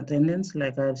birth attendants,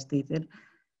 like I have stated,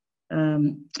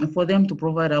 for them to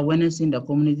provide awareness in the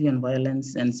community on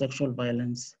violence and sexual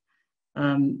violence.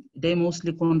 They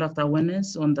mostly conduct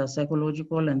awareness on the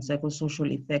psychological and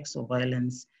psychosocial effects of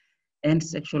violence and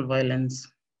sexual violence.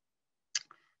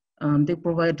 They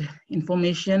provide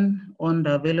information on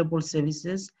the available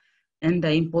services and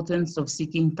the importance of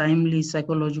seeking timely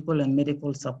psychological and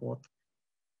medical support.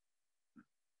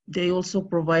 They also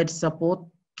provide support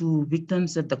to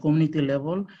victims at the community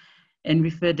level and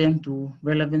refer them to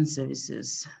relevant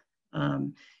services.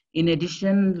 In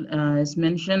addition, as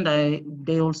mentioned,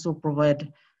 they also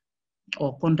provide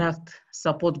or conduct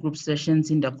support group sessions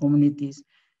in the communities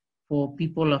for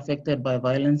people affected by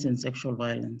violence and sexual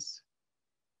violence.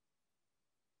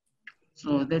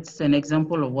 So that's an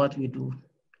example of what we do.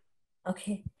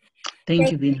 Okay.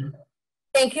 Thank you, Bina.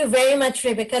 Thank you very much,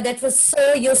 Rebecca. That was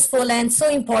so useful and so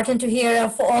important to hear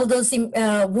of all those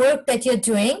work that you're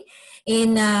doing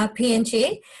in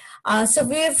PNG. So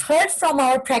we've heard from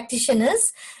our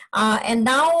practitioners, and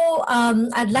now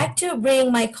I'd like to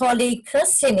bring my colleague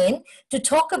Kirsten in to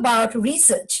talk about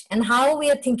research and how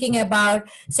we are thinking about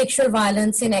sexual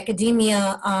violence in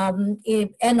academia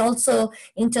and also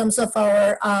in terms of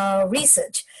our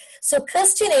research. So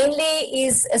Kirsten Ainley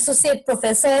is Associate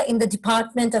Professor in the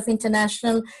Department of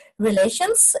International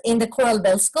Relations in the Coral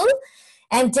Bell School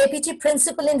and Deputy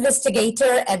Principal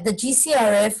Investigator at the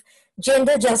GCRF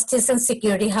Gender Justice and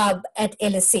Security Hub at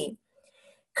LSE.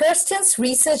 Kirsten's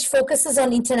research focuses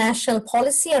on international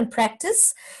policy and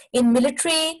practice in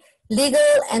military, legal,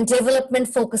 and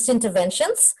development-focused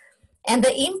interventions and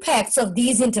the impacts of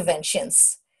these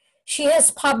interventions. She has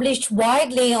published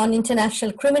widely on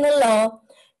international criminal law,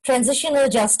 transitional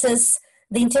justice,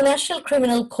 the International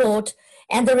Criminal Court,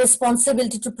 and the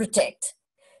responsibility to protect.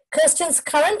 Kirsten's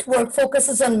current work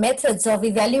focuses on methods of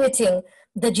evaluating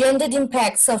the gendered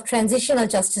impacts of transitional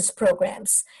justice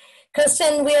programs.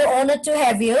 Kirsten, we are honored to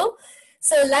have you.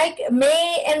 So like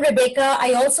May and Rebecca,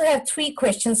 I also have 3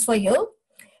 questions for you.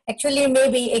 Actually,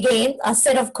 maybe again, a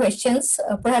set of questions,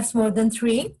 perhaps more than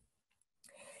 3.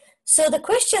 So the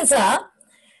questions are,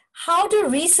 how do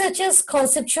researchers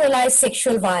conceptualize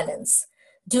sexual violence?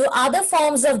 Do other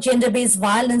forms of gender-based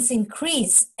violence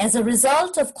increase as a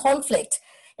result of conflict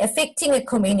affecting a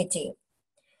community?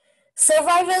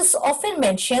 Survivors often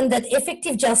mention that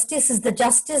effective justice is the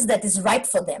justice that is right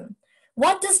for them.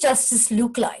 What does justice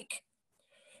look like?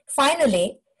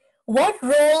 Finally, what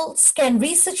roles can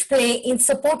research play in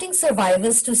supporting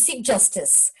survivors to seek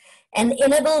justice and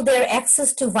enable their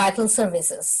access to vital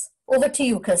services? Over to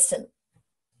you, Kirsten.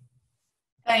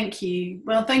 Thank you.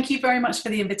 Well, thank you very much for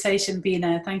the invitation,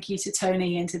 Bina. Thank you to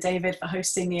Tony and to David for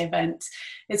hosting the event.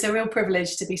 It's a real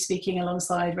privilege to be speaking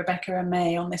alongside Rebecca and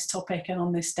May on this topic and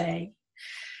on this day.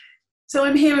 So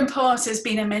I'm here in part, as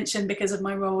Bina mentioned, because of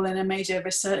my role in a major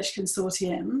research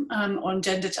consortium on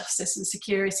gender justice and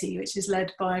security, which is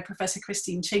led by Professor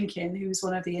Christine Chinkin, who is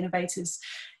one of the innovators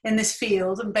in this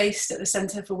field and based at the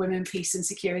Centre for Women, Peace and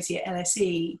Security at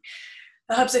LSE.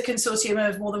 The Hub's a consortium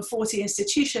of more than 40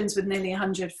 institutions with nearly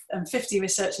 150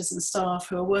 researchers and staff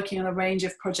who are working on a range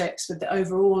of projects with the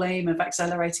overall aim of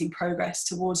accelerating progress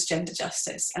towards gender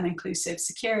justice and inclusive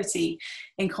security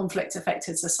in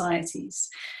conflict-affected societies.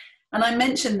 And I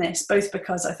mention this both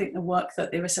because I think the work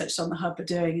that the researchers on the Hub are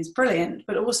doing is brilliant,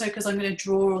 but also because I'm going to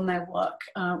draw on their work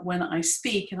when I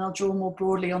speak, and I'll draw more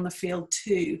broadly on the field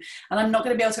too. And I'm not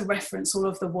going to be able to reference all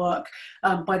of the work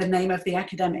by the name of the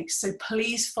academics. So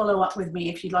please follow up with me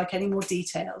if you'd like any more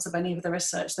details of any of the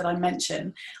research that I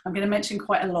mention. I'm going to mention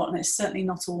quite a lot, and it's certainly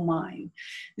not all mine.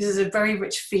 This is a very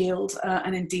rich field,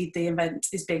 and indeed the event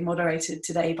is being moderated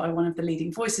today by one of the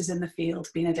leading voices in the field,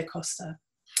 Bina da Costa.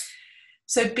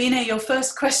 So Bina, your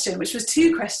first question, which was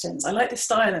 2 questions. I like the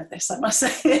style of this, I must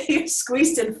say. You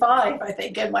squeezed in 5, I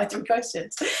think, in my 3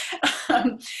 questions.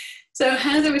 So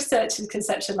how do researchers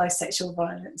conceptualize sexual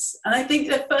violence? And I think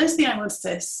the first thing I wanted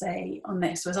to say on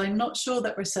this was I'm not sure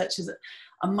that researchers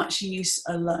are much use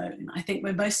alone. I think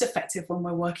we're most effective when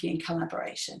we're working in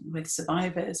collaboration with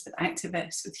survivors, with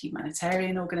activists, with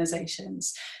humanitarian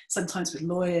organizations, sometimes with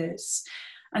lawyers.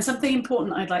 And something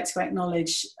important I'd like to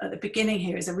acknowledge at the beginning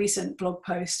here is a recent blog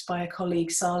post by a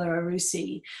colleague, Sala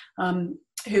Arusi,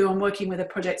 who I'm working with a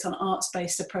project on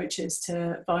arts-based approaches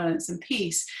to violence and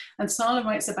peace. And Sala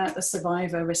writes about the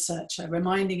survivor researcher,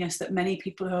 reminding us that many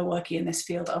people who are working in this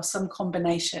field are some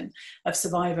combination of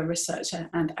survivor researcher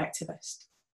and activist.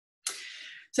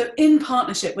 So in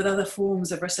partnership with other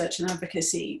forms of research and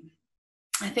advocacy,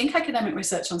 I think academic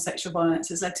research on sexual violence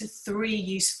has led to 3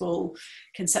 useful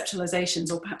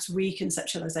conceptualizations, or perhaps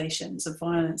reconceptualizations, of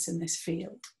violence in this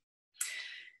field.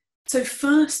 So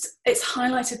first, it's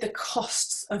highlighted the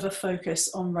costs of a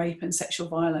focus on rape and sexual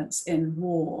violence in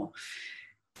war.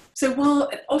 So while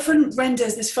it often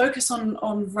renders this focus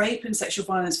on rape and sexual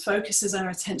violence focuses our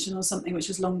attention on something which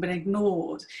has long been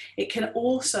ignored, it can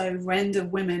also render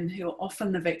women who are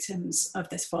often the victims of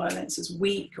this violence as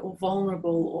weak or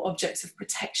vulnerable or objects of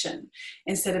protection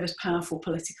instead of as powerful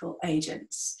political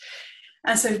agents.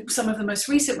 And so some of the most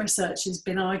recent research has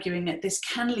been arguing that this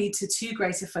can lead to too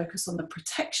great a focus on the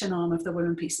protection arm of the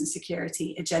women, peace and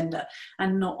security agenda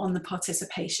and not on the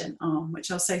participation arm, which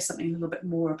I'll say something a little bit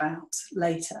more about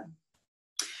later.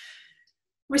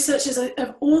 Researchers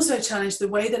have also challenged the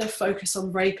way that a focus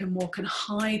on rape and war can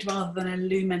hide rather than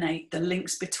illuminate the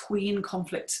links between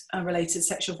conflict-related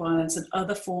sexual violence and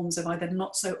other forms of either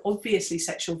not so obviously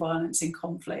sexual violence in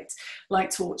conflict, like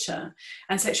torture,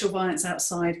 and sexual violence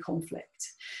outside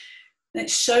conflict. And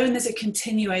it's shown there's a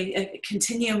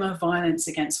continuum of violence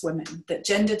against women, that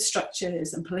gendered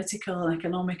structures and political,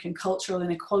 economic and cultural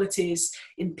inequalities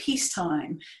in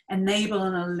peacetime enable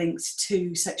and are linked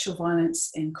to sexual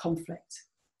violence in conflict.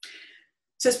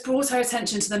 So it's brought our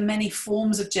attention to the many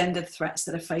forms of gendered threats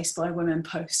that are faced by women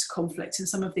post-conflict, and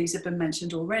some of these have been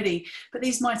mentioned already, but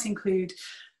these might include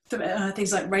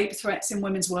things like rape threats in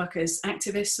women's work as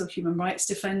activists or human rights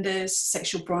defenders,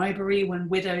 sexual bribery when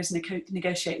widows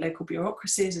negotiate local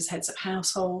bureaucracies as heads of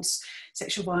households,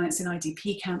 sexual violence in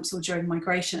IDP camps or during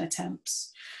migration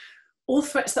attempts. All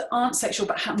threats that aren't sexual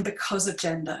but happen because of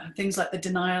gender, things like the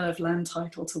denial of land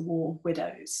title to war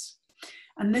widows.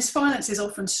 And this violence is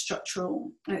often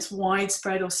structural, and it's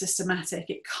widespread or systematic.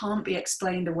 It can't be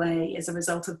explained away as a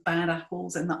result of bad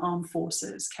apples in the armed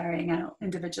forces carrying out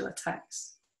individual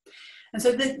attacks. And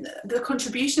so the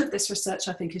contribution of this research,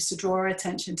 I think, is to draw our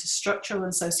attention to structural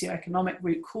and socioeconomic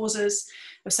root causes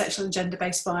of sexual and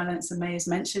gender-based violence, and May has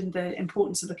mentioned the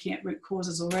importance of looking at root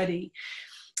causes already.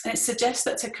 And it suggests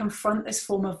that to confront this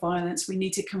form of violence, we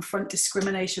need to confront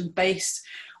discrimination based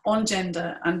on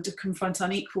gender and to confront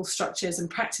unequal structures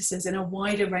and practices in a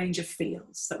wider range of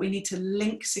fields, that we need to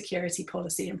link security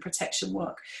policy and protection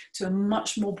work to a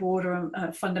much more broader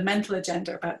fundamental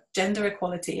agenda about gender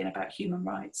equality and about human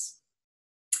rights.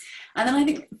 And then I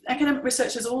think academic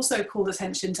research has also called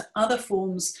attention to other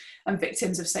forms and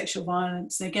victims of sexual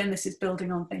violence. And again, this is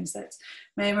building on things that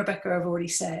May and Rebecca have already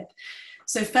said.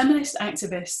 So feminist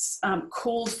activists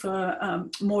called for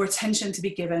more attention to be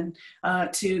given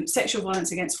to sexual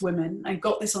violence against women and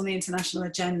got this on the international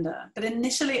agenda. But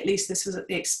initially, at least, this was at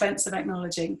the expense of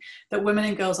acknowledging that women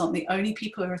and girls aren't the only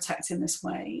people who are attacked in this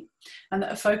way, and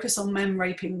that a focus on men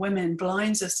raping women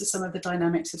blinds us to some of the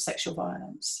dynamics of sexual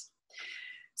violence.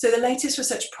 So the latest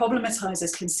research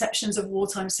problematizes conceptions of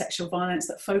wartime sexual violence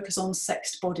that focus on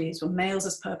sexed bodies, with males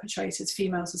as perpetrators,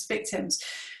 females as victims,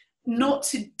 not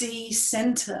to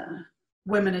de-center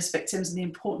women as victims and the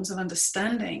importance of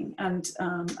understanding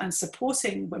and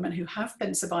supporting women who have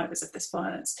been survivors of this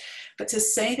violence, but to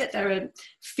say that there are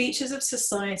features of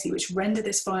society which render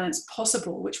this violence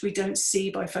possible, which we don't see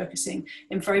by focusing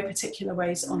in very particular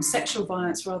ways on sexual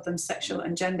violence rather than sexual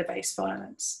and gender-based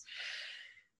violence.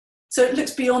 So it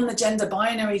looks beyond the gender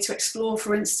binary to explore,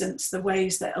 for instance, the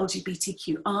ways that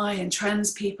LGBTQI and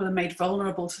trans people are made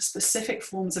vulnerable to specific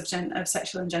forms of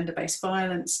sexual and gender-based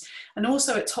violence, and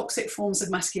also at toxic forms of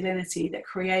masculinity that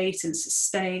create and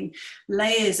sustain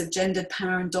layers of gendered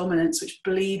power and dominance which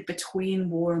bleed between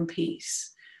war and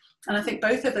peace. And I think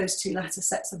both of those two latter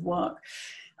sets of work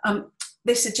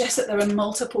they suggest that there are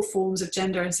multiple forms of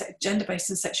gender-based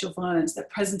and sexual violence that are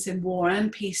present in war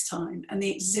and peacetime, and the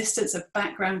existence of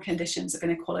background conditions of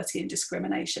inequality and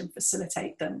discrimination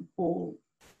facilitate them all.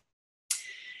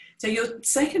 So your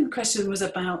second question was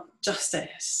about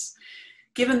justice.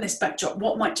 Given this backdrop,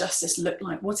 what might justice look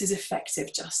like? What is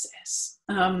effective justice?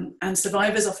 And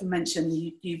survivors often mention,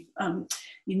 you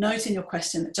note in your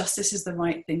question that justice is the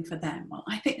right thing for them. Well,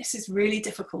 I think this is really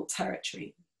difficult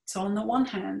territory. So on the one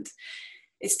hand,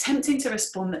 it's tempting to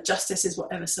respond that justice is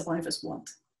whatever survivors want.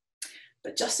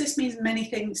 But justice means many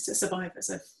things to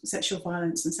survivors of sexual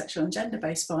violence and sexual and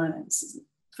gender-based violence.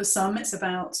 For some, it's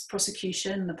about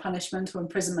prosecution, the punishment or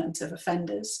imprisonment of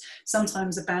offenders,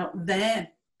 sometimes about the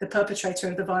perpetrator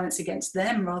of the violence against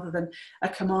them rather than a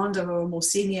commander or a more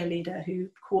senior leader who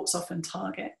courts often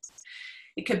target.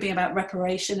 It could be about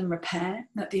reparation and repair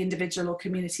at the individual or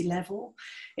community level.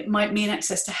 It might mean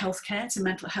access to healthcare, to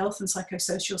mental health and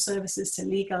psychosocial services, to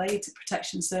legal aid, to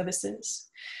protection services.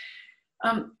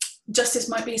 Justice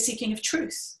might be a seeking of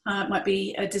truth. It might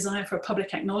be a desire for a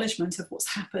public acknowledgement of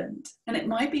what's happened. And it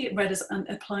might be read as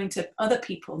applying to other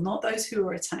people, not those who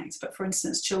were attacked, but for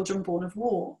instance, children born of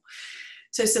war.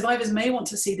 So survivors may want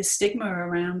to see the stigma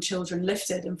around children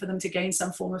lifted and for them to gain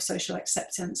some form of social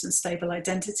acceptance and stable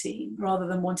identity, rather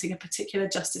than wanting a particular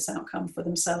justice outcome for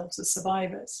themselves as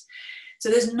survivors. So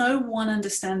there's no one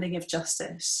understanding of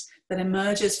justice that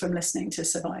emerges from listening to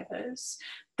survivors,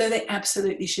 though they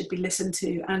absolutely should be listened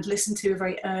to, and listened to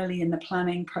very early in the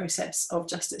planning process of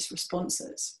justice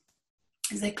responses.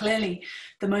 They're clearly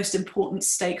the most important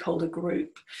stakeholder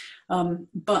group,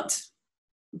 but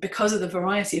because of the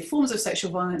variety of forms of sexual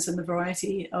violence and the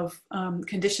variety of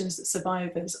conditions that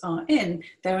survivors are in,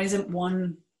 there isn't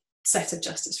one set of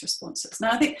justice responses.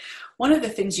 Now, I think one of the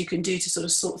things you can do to sort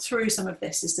of sort through some of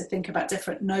this is to think about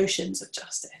different notions of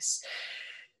justice.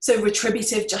 So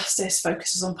retributive justice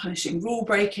focuses on punishing rule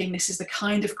breaking. This is the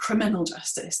kind of criminal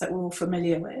justice that we're all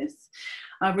familiar with.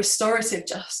 Restorative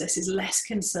justice is less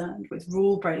concerned with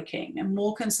rule breaking and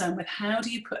more concerned with how do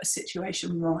you put a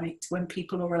situation right when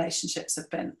people or relationships have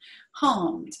been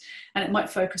harmed. And it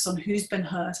might focus on who's been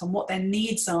hurt, on what their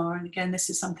needs are. And again, this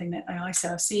is something that the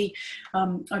ICRC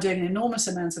are doing an enormous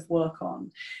amount of work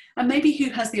on. And maybe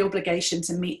who has the obligation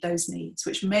to meet those needs,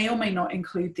 which may or may not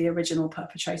include the original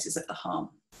perpetrators of the harm.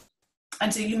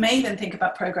 And so you may then think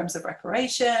about programs of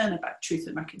reparation, about truth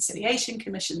and reconciliation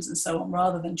commissions and so on,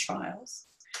 rather than trials.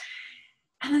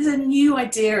 And there's a new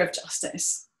idea of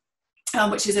justice,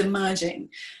 which is emerging,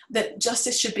 that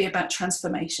justice should be about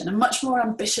transformation, a much more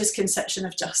ambitious conception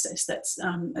of justice that,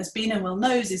 as Bina well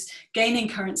knows, is gaining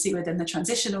currency within the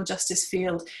transitional justice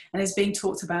field and is being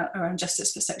talked about around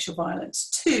justice for sexual violence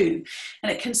too.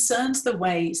 And it concerns the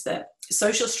ways that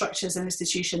social structures and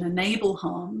institutions enable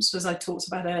harms, as I talked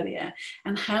about earlier,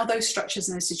 and how those structures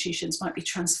and institutions might be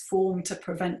transformed to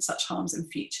prevent such harms in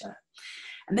future.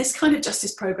 And this kind of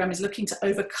justice program is looking to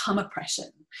overcome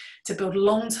oppression, to build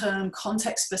long-term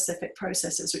context-specific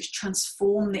processes which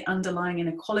transform the underlying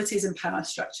inequalities and power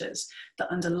structures that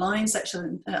underlie sexual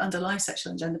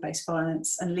and gender-based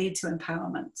violence and lead to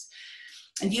empowerment.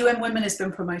 And UN Women has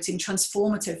been promoting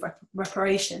transformative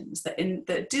reparations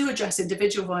that do address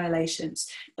individual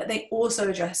violations, but they also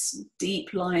address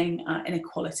deep-lying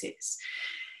inequalities.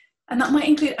 And that might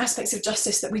include aspects of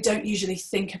justice that we don't usually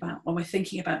think about when we're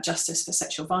thinking about justice for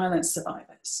sexual violence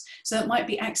survivors. So it might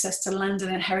be access to land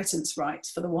and inheritance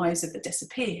rights for the wives of the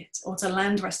disappeared, or to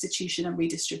land restitution and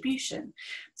redistribution,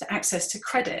 to access to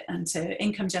credit and to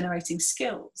income generating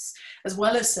skills, as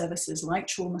well as services like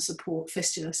trauma support,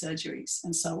 fistula surgeries,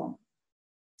 and so on.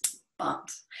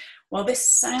 But while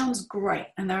this sounds great,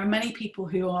 and there are many people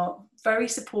who are very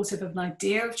supportive of an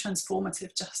idea of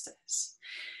transformative justice,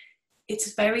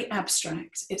 it's very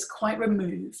abstract, it's quite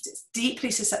removed, it's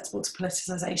deeply susceptible to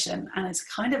politicization, and it's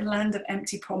a kind of land of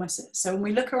empty promises. So when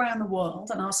we look around the world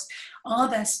and ask, are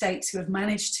there states who have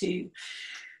managed to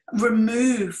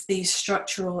remove these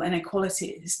structural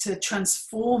inequalities, to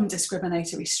transform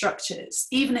discriminatory structures,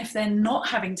 even if they're not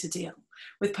having to deal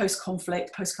with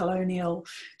post-conflict, post-colonial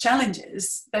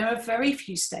challenges, there are very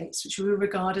few states which we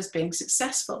regard as being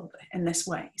successful in this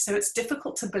way. So it's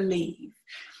difficult to believe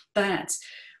that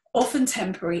often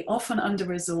temporary, often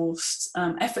under-resourced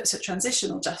efforts at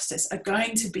transitional justice are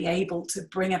going to be able to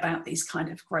bring about these kind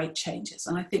of great changes.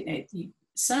 And I think that you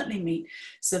certainly meet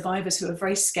survivors who are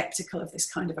very skeptical of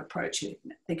this kind of approach, who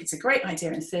think it's a great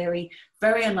idea in theory,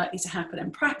 very unlikely to happen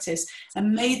in practice,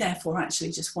 and may therefore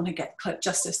actually just want to get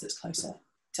justice that's closer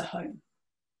to home.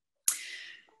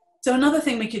 So another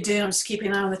thing we could do, I'm just keeping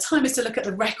an eye on the time, is to look at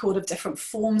the record of different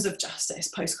forms of justice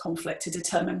post-conflict to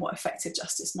determine what effective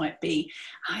justice might be.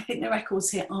 I think the records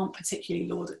here aren't particularly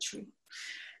laudatory.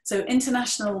 So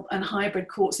international and hybrid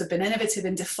courts have been innovative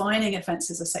in defining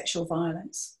offences of sexual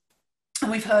violence. And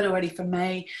we've heard already from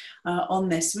May on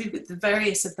this. The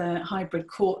various of the hybrid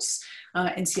courts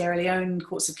in Sierra Leone,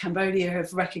 courts of Cambodia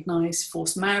have recognised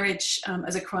forced marriage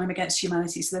as a crime against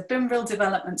humanity. So there have been real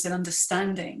developments in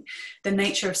understanding the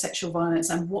nature of sexual violence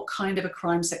and what kind of a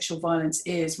crime sexual violence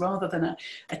is, rather than an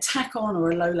attack on or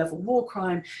a low-level war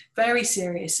crime, very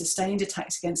serious, sustained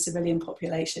attacks against civilian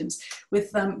populations,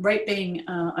 with rape being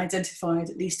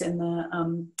identified, at least in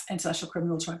the International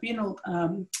Criminal Tribunal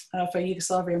for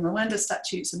Yugoslavia and Rwanda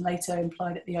statutes, and later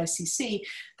implied at the ICC,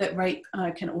 that rape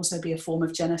can also be a form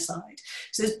of genocide.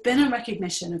 So there's been a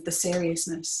recognition of the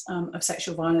seriousness of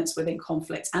sexual violence within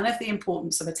conflict and of the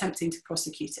importance of attempting to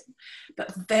prosecute it.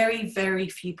 But very, very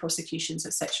few prosecutions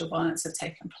of sexual violence have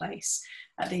taken place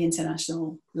at the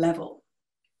international level.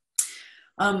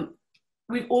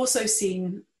 We've also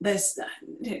seen there's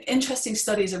interesting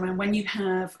studies around when you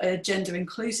have a gender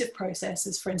inclusive process,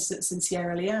 as for instance in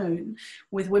Sierra Leone,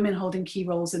 with women holding key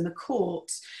roles in the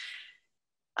court,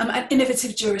 and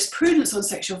innovative jurisprudence on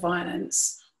sexual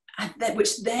violence,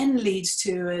 which then leads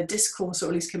to a discourse, or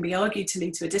at least can be argued to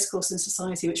lead to a discourse in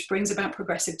society which brings about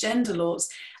progressive gender laws.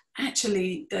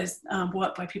 Actually, there's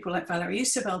work by people like Valerie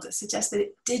Usterveld that suggests that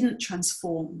it didn't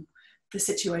transform the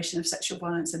situation of sexual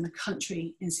violence in the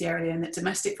country in Sierra Leone, that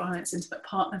domestic violence, intimate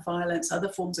partner violence, other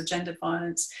forms of gendered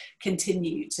violence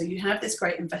continued. So you have this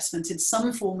great investment in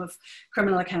some form of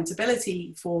criminal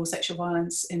accountability for sexual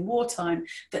violence in wartime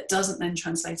that doesn't then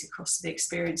translate across to the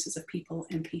experiences of people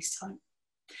in peacetime.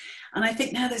 And I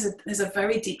think now there's a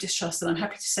very deep distrust, and I'm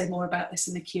happy to say more about this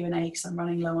in the Q&A because I'm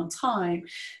running low on time.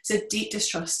 There's a deep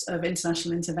distrust of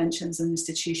international interventions and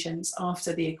institutions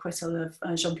after the acquittal of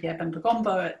Jean-Pierre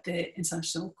Bemba-Gombo at the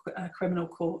International Criminal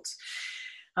Court.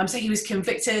 So he was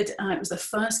convicted. It was the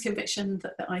first conviction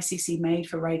that the ICC made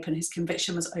for rape, and his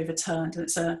conviction was overturned. And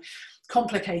it's a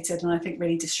complicated and I think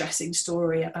really distressing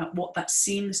story about what that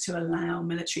seems to allow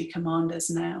military commanders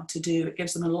now to do. It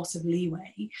gives them a lot of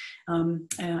leeway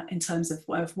in terms of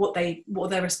what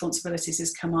their responsibilities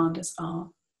as commanders are.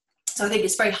 So I think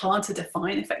it's very hard to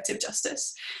define effective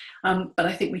justice, but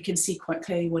I think we can see quite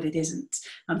clearly what it isn't,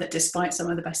 that despite some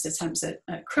of the best attempts at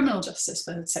criminal justice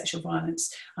for sexual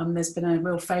violence, there's been a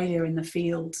real failure in the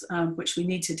field, which we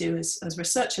need to do as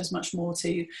researchers much more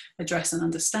to address and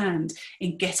understand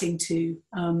in getting to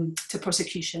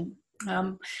prosecution.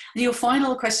 Your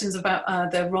final questions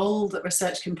about the role that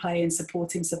research can play in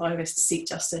supporting survivors to seek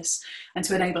justice and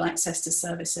to enable access to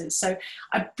services. So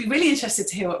I'd be really interested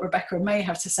to hear what Rebecca and May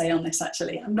have to say on this,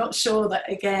 actually. I'm not sure that,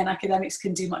 again, academics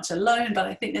can do much alone, but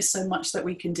I think there's so much that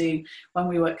we can do when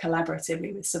we work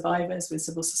collaboratively with survivors, with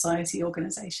civil society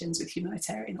organisations, with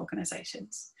humanitarian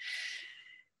organisations.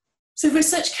 So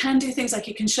research can do things like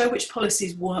it can show which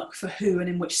policies work for who and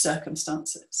in which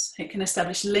circumstances. It can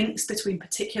establish links between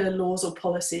particular laws or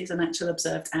policies and actual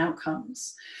observed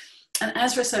outcomes. And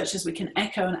as researchers, we can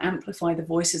echo and amplify the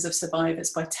voices of survivors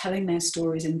by telling their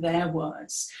stories in their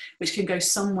words, which can go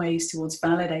some ways towards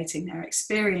validating their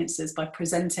experiences by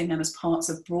presenting them as parts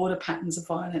of broader patterns of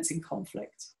violence in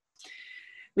conflict.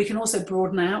 We can also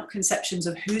broaden out conceptions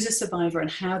of who's a survivor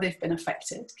and how they've been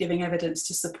affected, giving evidence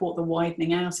to support the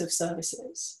widening out of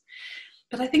services.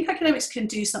 But I think academics can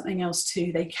do something else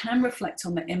too. They can reflect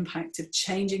on the impact of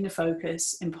changing the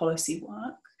focus in policy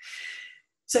work.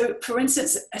 So, for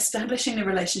instance, establishing the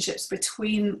relationships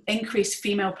between increased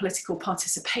female political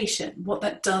participation, what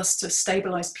that does to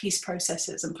stabilise peace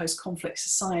processes and post-conflict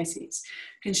societies,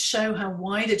 can show how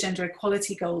wider gender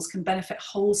equality goals can benefit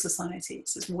whole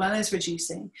societies, as well as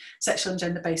reducing sexual and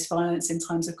gender-based violence in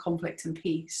times of conflict and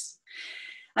peace.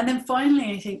 And then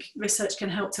finally, I think research can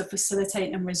help to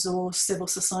facilitate and resource civil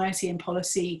society and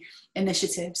policy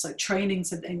initiatives, like training.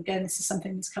 So again, this is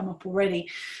something that's come up already.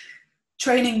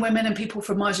 Training women and people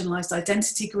from marginalised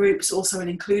identity groups, also in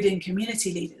including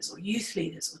community leaders or youth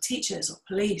leaders or teachers or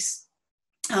police,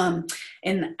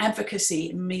 in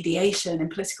advocacy, in mediation, in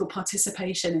political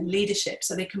participation, in leadership,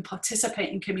 so they can participate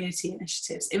in community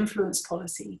initiatives, influence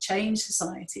policy, change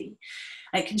society.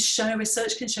 It can show,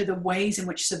 research can show the ways in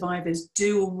which survivors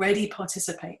do already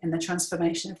participate in the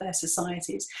transformation of their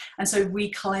societies, and so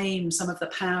reclaim some of the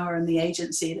power and the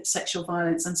agency that sexual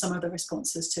violence and some of the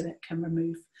responses to it can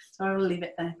remove. So I will leave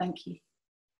it there. Thank you.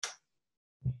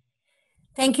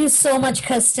 Thank you so much,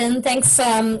 Kirsten. Thanks.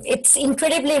 It's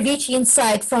incredibly rich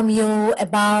insight from you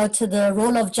about the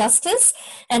role of justice,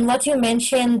 and what you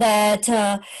mentioned that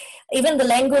even the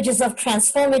languages of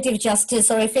transformative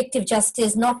justice or effective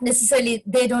justice, not necessarily,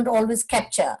 they don't always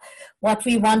capture what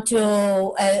we want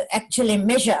to actually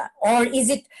measure, or is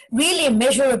it really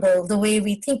measurable the way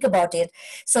we think about it?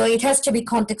 So it has to be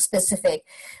context specific.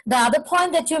 The other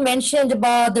point that you mentioned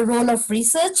about the role of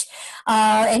research,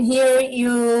 and here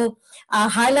you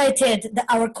highlighted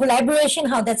our collaboration,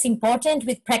 how that's important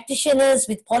with practitioners,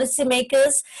 with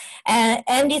policymakers,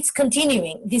 and it's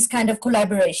continuing, this kind of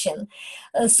collaboration.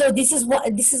 So this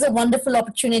is a wonderful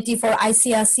opportunity for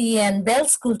ICRC and Bell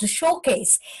School to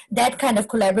showcase that kind of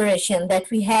collaboration that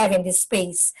we have in this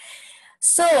space.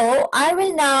 So I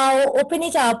will now open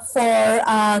it up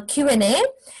for Q&A.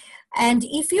 And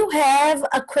if you have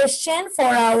a question for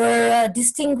our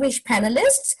distinguished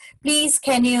panelists, please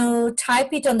can you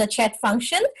type it on the chat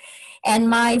function, and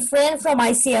my friend from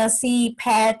ICRC,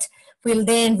 Pat, will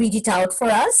then read it out for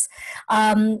us.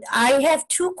 I have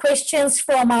two questions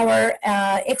from our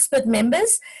expert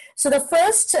members. So the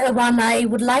first one, I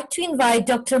would like to invite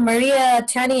Dr. Maria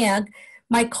Taniag,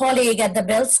 my colleague at the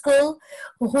Bell School,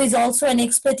 who is also an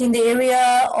expert in the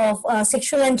area of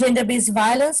sexual and gender-based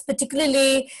violence,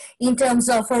 particularly in terms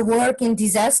of her work in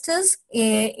disasters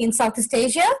in Southeast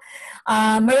Asia.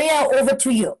 Maria, over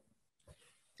to you.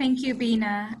 Thank you,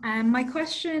 Bina. My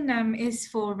question is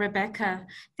for Rebecca.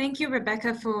 Thank you,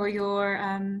 Rebecca, for your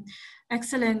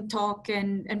excellent talk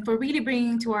and for really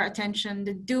bringing to our attention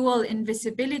the dual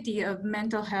invisibility of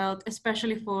mental health,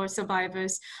 especially for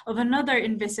survivors of another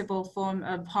invisible form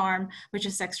of harm, which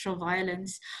is sexual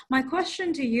violence. My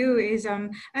question to you is,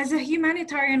 as a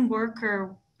humanitarian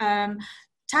worker,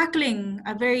 tackling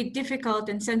a very difficult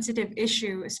and sensitive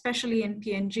issue, especially in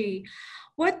PNG,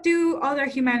 what do other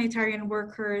humanitarian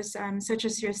workers, such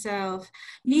as yourself,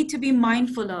 need to be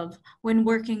mindful of when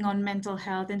working on mental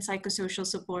health and psychosocial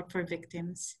support for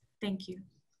victims? Thank you.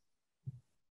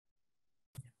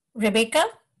 Rebecca?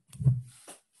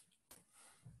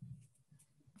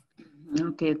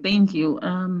 Okay, thank you.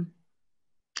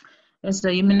 As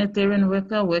a humanitarian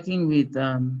worker working with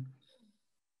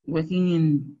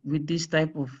this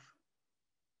type of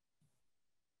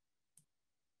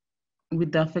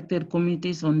with the affected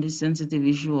communities on this sensitive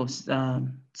issue of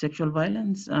sexual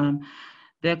violence,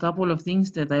 there are a couple of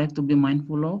things that I have to be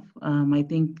mindful of. I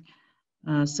think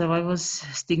survivors'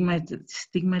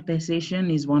 stigmatization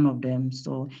is one of them.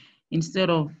 So instead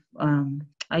of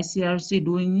ICRC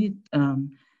doing it,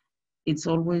 it's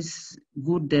always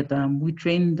good that we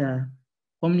train the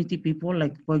community people,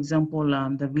 like for example,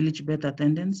 the village birth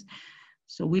attendants.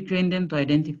 So we train them to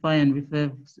identify and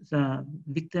refer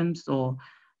victims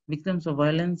of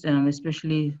violence, and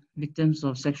especially victims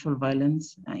of sexual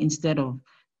violence, instead of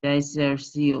the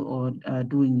ICRC or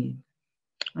doing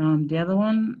it. The other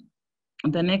one,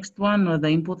 the next one, or the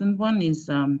important one, is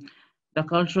the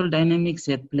cultural dynamics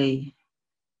at play.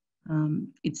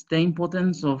 It's the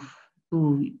importance of,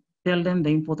 to tell them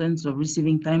the importance of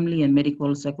receiving timely and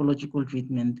medical psychological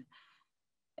treatment.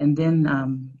 And then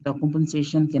the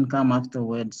compensation can come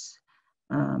afterwards.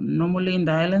 Normally in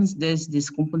the islands, there's this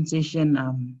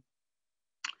compensation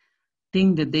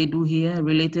thing that they do here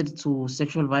related to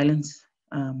sexual violence,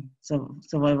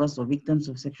 survivors or victims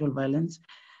of sexual violence.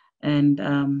 And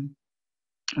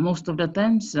most of the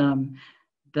times,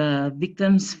 the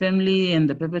victim's family and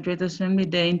the perpetrator's family,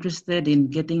 they're interested in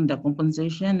getting the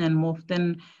compensation, and more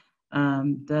often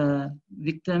the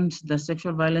victims, the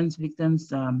sexual violence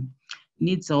victims'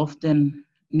 needs are often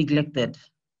neglected.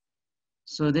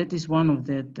 So that is one of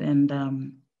that,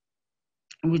 and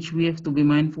which we have to be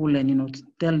mindful and, to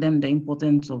tell them the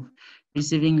importance of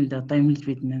receiving the timely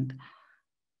treatment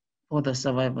for the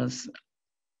survivors.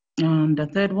 The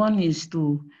third one is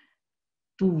to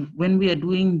when we are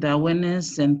doing the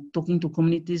awareness and talking to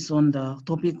communities on the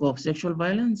topic of sexual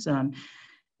violence,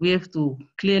 we have to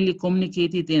clearly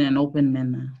communicate it in an open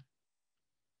manner,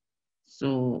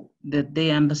 so that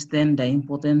they understand the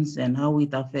importance and how it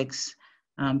affects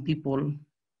people,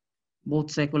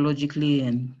 both psychologically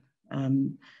and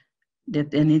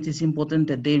it is important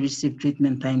that they receive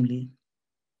treatment timely.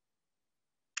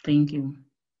 Thank you.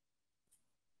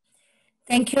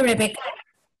 Thank you, Rebecca.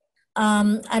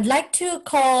 I'd like to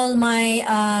call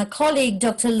my colleague,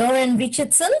 Dr. Lauren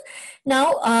Richardson.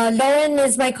 Now, Lauren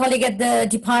is my colleague at the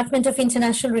Department of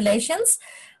International Relations.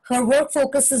 Her work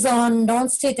focuses on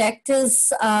non-state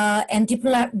actors and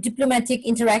diplomatic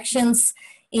interactions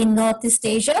in Northeast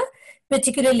Asia,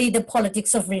 particularly the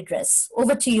politics of redress.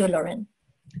 Over to you, Lauren.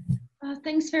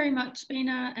 Thanks very much,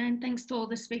 Bina, and thanks to all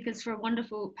the speakers for a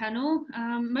wonderful panel.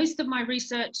 Most of my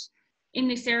research in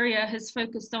this area has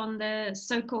focused on the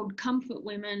so-called comfort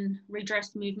women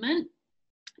redress movement.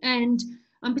 And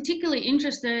I'm particularly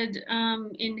interested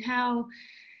in how,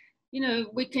 you know,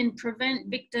 we can prevent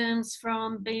victims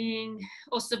from being,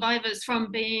 or survivors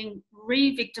from being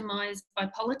re-victimized by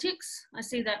politics. I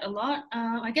see that a lot.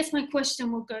 I guess my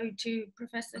question will go to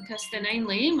Professor Kirsten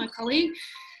Ainley, my colleague.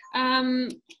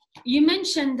 You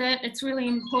mentioned that it's really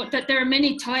important that there are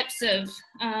many types of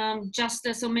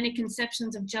justice, or many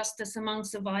conceptions of justice among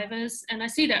survivors. And I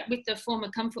see that with the former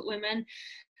comfort women.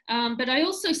 But I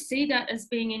also see that as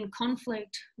being in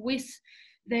conflict with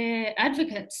their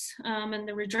advocates and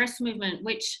the redress movement,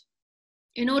 which,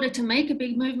 in order to make a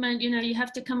big movement, you know, you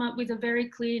have to come up with a very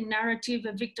clear narrative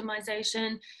of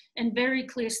victimization and very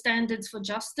clear standards for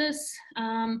justice.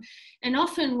 And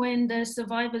often when the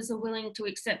survivors are willing to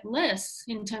accept less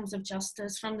in terms of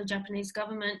justice from the Japanese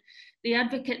government, the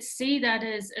advocates see that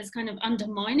as kind of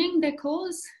undermining their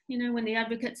cause. You know, when the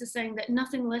advocates are saying that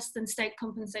nothing less than state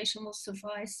compensation will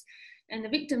suffice, and the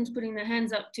victims putting their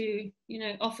hands up to, you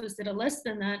know, offers that are less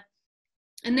than that,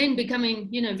 and then becoming,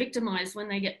 you know, victimized when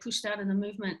they get pushed out of the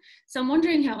movement. So I'm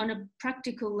wondering how on a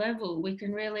practical level we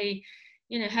can really,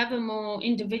 you know, have a more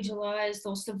individualized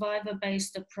or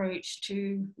survivor-based approach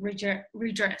to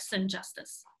redress and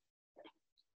justice.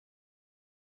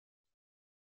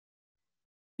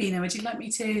 Bina, would you like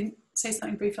me to say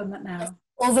something brief on that now?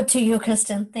 Over to you,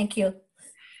 Kirsten. Thank you.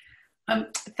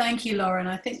 Thank you, Lauren.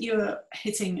 I think you're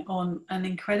hitting on an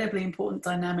incredibly important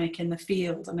dynamic in the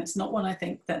field, and it's not one I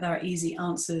think that there are easy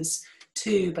answers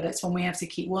to, but it's one we have to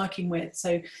keep working with.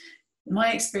 So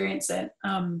my experience at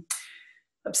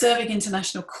observing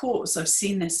international courts, I've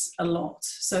seen this a lot.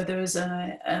 So there is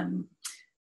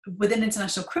within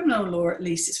international criminal law, at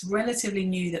least, it's relatively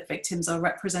new that victims are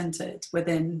represented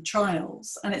within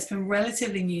trials, and it's been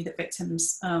relatively new that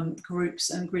victims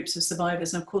groups of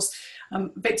survivors, and of course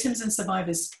victims and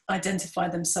survivors identify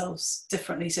themselves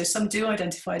differently. So some do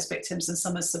identify as victims and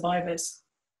some as survivors,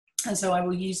 and so I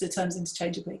will use the terms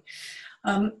interchangeably.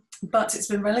 But it's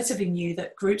been relatively new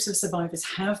that groups of survivors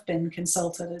have been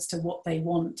consulted as to what they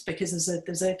want, because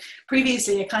there's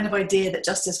previously a kind of idea that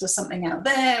justice was something out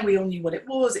there. We all knew what it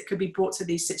was. It could be brought to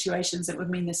these situations that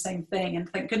would mean the same thing. And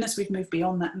thank goodness we've moved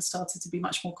beyond that and started to be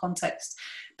much more context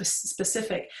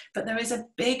specific. But there is a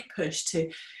big push to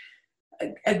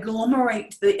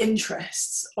agglomerate the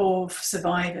interests of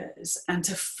survivors and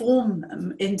to form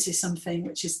them into something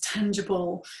which is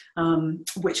tangible,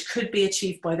 which could be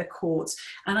achieved by the courts.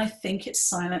 And I think it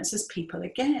silences people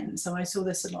again. So I saw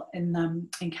this a lot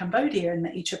in Cambodia in the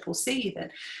ICRC, that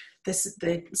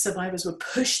the survivors were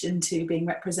pushed into being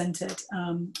represented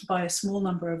by a small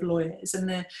number of lawyers,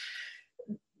 and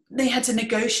they had to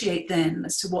negotiate then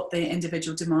as to what their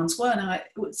individual demands were. Now,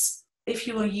 if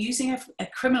you are using a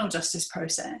criminal justice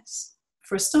process,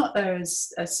 for a start, there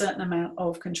is a certain amount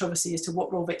of controversy as to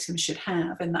what role victims should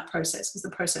have in that process, because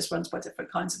the process runs by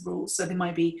different kinds of rules. So they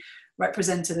might be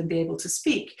represented and be able to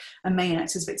speak and may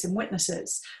act as victim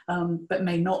witnesses, but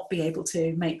may not be able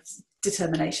to make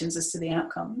determinations as to the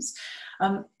outcomes.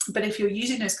 But if you're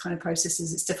using those kind of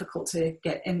processes, it's difficult to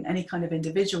get in any kind of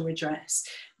individual redress.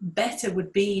 Better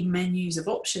would be menus of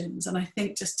options. And I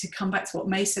think, just to come back to what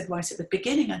May said right at the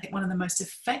beginning, I think one of the most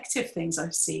effective things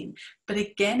I've seen, but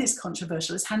again is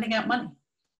controversial, is handing out money.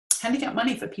 Handing out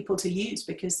money for people to use,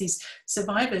 because these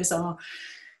survivors are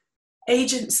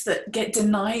agents that get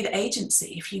denied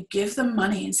agency. If you give them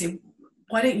money and say,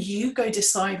 why don't you go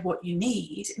decide what you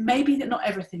need? Maybe that not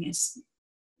everything is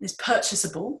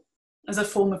purchasable as a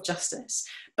form of justice,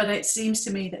 but it seems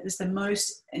to me that there's the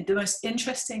most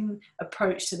interesting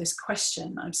approach to this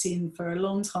question I've seen for a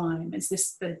long time is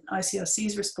the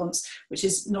ICRC's response, which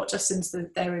is not just into the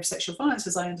area of sexual violence,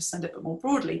 as I understand it, but more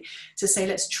broadly, to say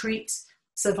let's treat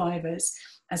survivors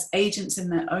as agents in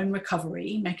their own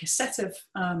recovery, make a set of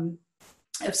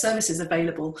services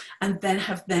available, and then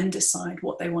have them decide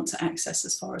what they want to access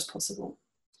as far as possible.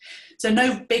 So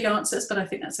no big answers, but I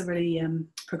think that's a really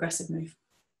progressive move.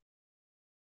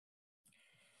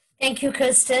 Thank you,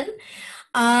 Kirsten.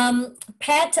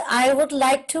 Pat, I would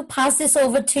like to pass this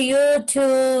over to you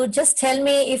to just tell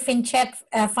me if in chat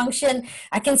function,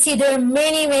 I can see there are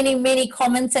many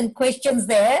comments and questions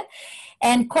there.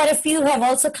 and quite a few have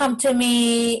also come to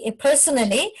me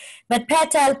personally. But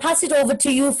Pat, I'll pass it over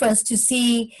to you first to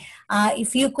see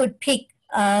if you could pick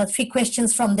 3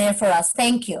 questions from there for us.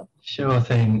 Thank you. Sure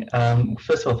thing.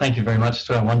 First of all, thank you very much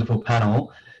to our wonderful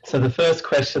panel. So the first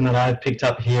question that I've picked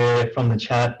up here from the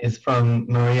chat is from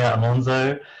Maria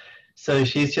Alonso. So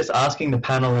she's just asking the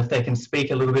panel if they can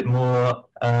speak a little bit more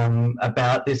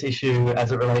about this issue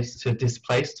as it relates to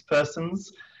displaced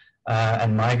persons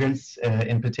and migrants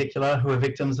in particular who are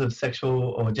victims of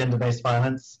sexual or gender-based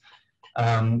violence,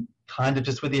 kind of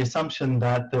just with the assumption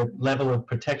that the level of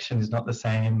protection is not the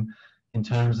same in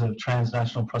terms of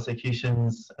transnational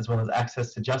prosecutions as well as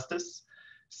access to justice.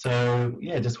 So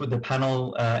yeah, just with the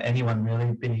panel, anyone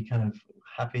really be kind of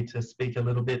happy to speak a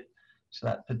little bit to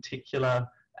that particular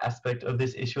aspect of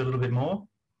this issue a little bit more.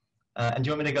 And do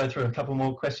you want me to go through a couple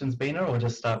more questions, Bina, or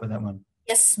just start with that one?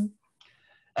 Yes.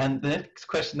 And the next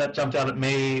question that jumped out at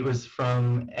me was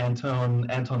from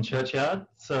Anton Churchyard.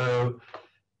 So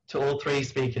to all 3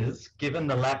 speakers, given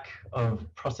the lack of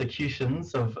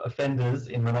prosecutions of offenders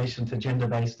in relation to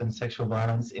gender-based and sexual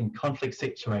violence in conflict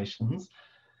situations,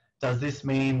 does this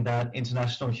mean that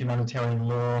international humanitarian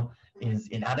law is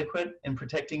inadequate in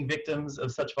protecting victims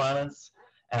of such violence?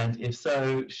 And if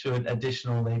so, should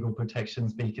additional legal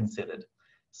protections be considered?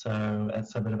 So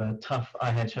that's a bit of a tough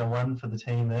IHL one for the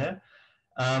team there.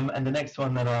 And the next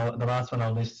one, the last one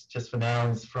I'll list just for now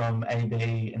is from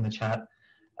AB in the chat.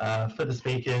 For the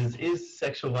speakers, is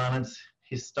sexual violence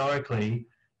historically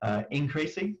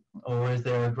increasing, or is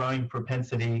there a growing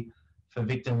propensity for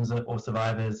victims or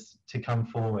survivors to come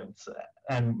forward?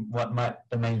 And what might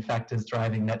the main factors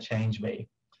driving that change be?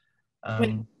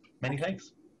 Many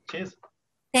thanks. Cheers.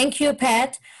 Thank you,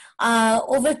 Pat.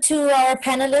 Over to our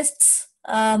panelists.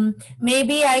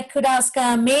 Maybe I could ask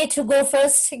May to go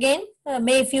first again.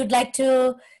 May, if you'd like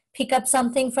to pick up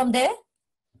something from there.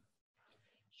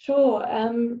 Sure.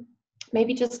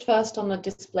 Maybe just first on the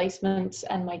displacement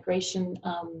and migration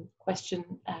question,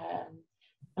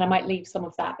 and I might leave some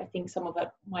of that. I think some of it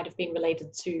might have been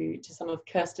related to some of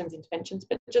Kirsten's interventions,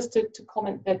 but just to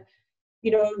comment that,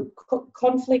 you know,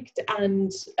 conflict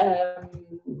and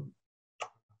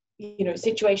you know,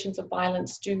 situations of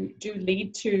violence do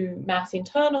lead to mass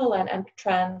internal and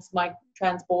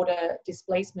trans-border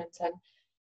displacement.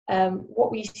 And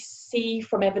what we see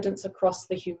from evidence across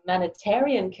the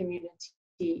humanitarian community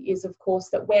is, of course,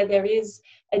 that where there is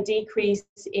a decrease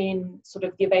in sort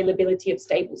of the availability of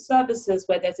stable services,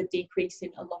 where there's a decrease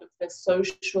in a lot of the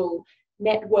social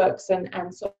networks and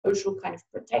social kind of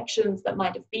protections that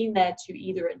might have been there to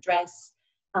either address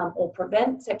or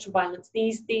prevent sexual violence,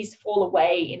 these fall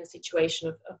away in a situation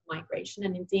of migration.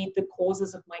 And indeed, the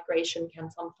causes of migration can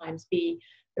sometimes be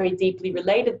very deeply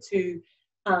related to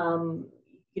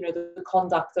you know, the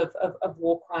conduct of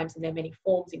war crimes in their many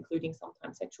forms, including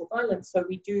sometimes sexual violence. So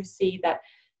we do see that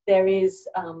there is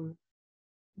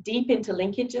deep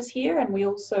interlinkages here, and we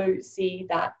also see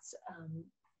that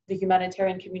the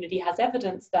humanitarian community has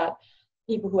evidence that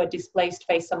people who are displaced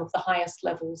face some of the highest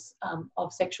levels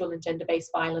of sexual and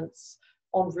gender-based violence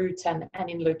en route and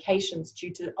in locations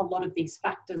due to a lot of these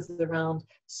factors around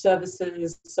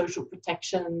services, social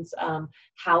protections,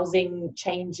 housing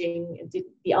changing,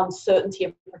 the uncertainty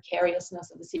and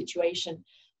precariousness of the situation.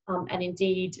 And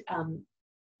indeed,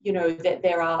 you know, that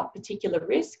there are particular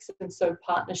risks, and so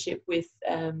partnership with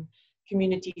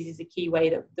communities is a key way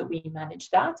that we manage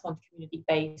that on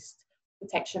community-based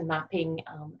protection mapping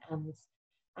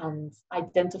and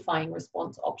identifying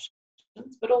response options.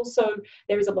 But also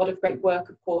there is a lot of great work,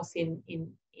 of course, in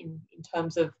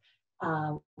terms of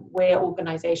where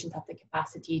organizations have the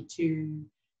capacity to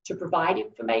provide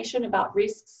information about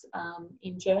risks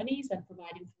in journeys and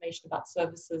provide information about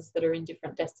services that are in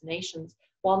different destinations,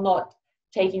 while not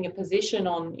taking a position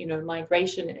on, you know,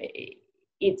 migration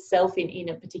itself in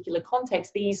a particular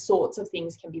context. These sorts of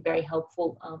things can be very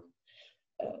helpful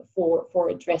for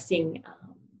addressing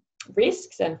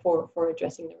risks and for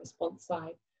addressing the response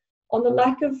side. On the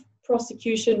lack of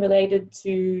prosecution related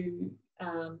to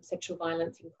sexual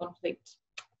violence in conflict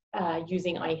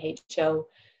using IHL,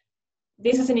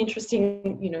 this is an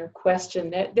interesting, you know,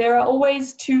 question. There are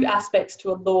always 2 aspects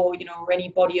to a law, you know, or any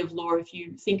body of law. If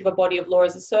you think of a body of law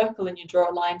as a circle and you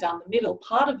draw a line down the middle,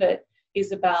 part of it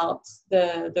is about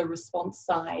the response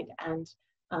side and,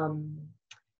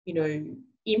 you know,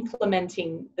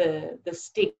 implementing the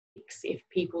sticks if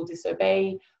people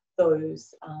disobey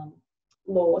those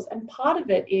laws. And part of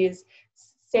it is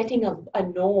setting a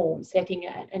norm, setting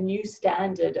a new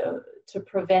standard to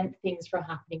prevent things from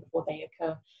happening before they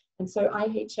occur. And so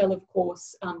IHL, of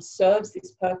course, serves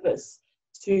this purpose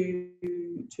to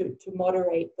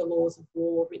moderate the laws of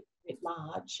war writ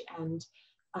large. And,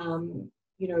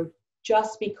 you know,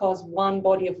 just because one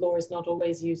body of law is not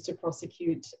always used to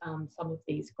prosecute some of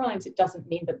these crimes, it doesn't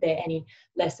mean that they're any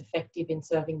less effective in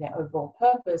serving their overall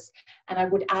purpose. And I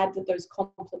would add that those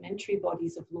complementary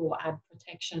bodies of law add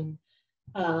protection.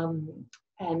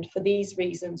 And for these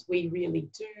reasons, we really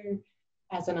do,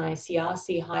 as an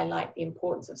ICRC, highlight the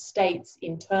importance of states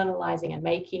internalizing and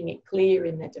making it clear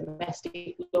in their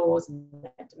domestic laws and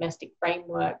their domestic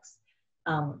frameworks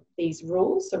these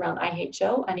rules around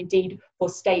IHL, and indeed for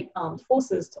state armed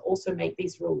forces to also make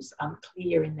these rules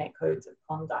clear in their codes of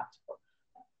conduct for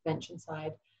the prevention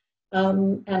side.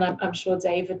 And I'm sure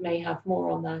David may have more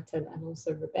on that, and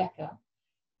also Rebecca.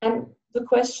 And the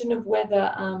question of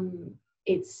whether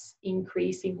it's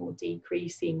increasing or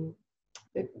decreasing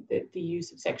the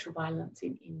use of sexual violence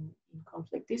in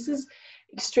conflict. This is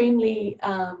extremely,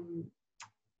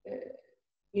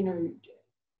 you know,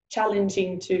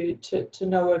 challenging to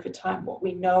know over time. What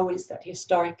we know is that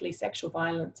historically sexual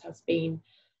violence has been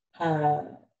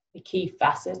the key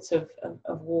facet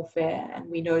of warfare,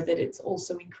 and we know that it's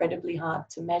also incredibly hard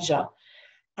to measure.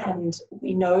 And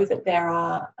we know that there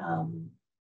are,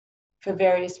 for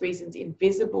various reasons,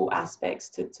 invisible aspects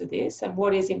to this. And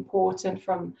what is important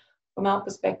from our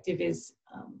perspective is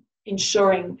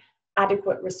ensuring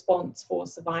adequate response for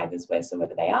survivors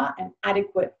wheresoever they are, and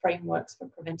adequate frameworks for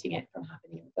preventing it from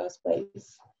happening in the first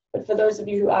place. But for those of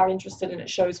you who are interested, and it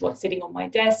shows what's sitting on my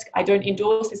desk, I don't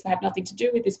endorse this, I have nothing to do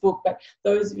with this book, but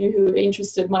those of you who are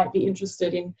interested might be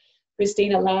interested in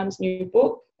Christina Lamb's new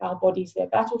book, Our Bodies, Their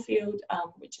Battlefield,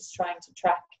 which is trying to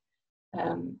track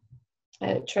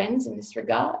trends in this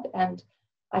regard. And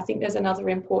I think there's another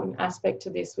important aspect to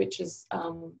this, which is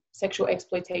sexual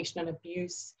exploitation and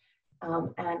abuse,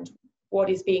 and what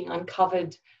is being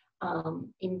uncovered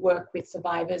in work with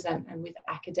survivors and with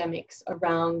academics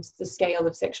around the scale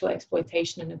of sexual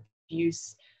exploitation and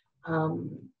abuse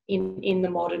in the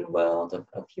modern world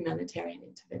of humanitarian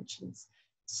interventions.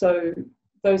 So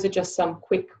those are just some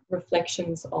quick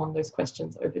reflections on those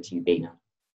questions. Over to you, Bina.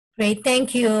 Great,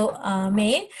 thank you,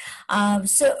 May.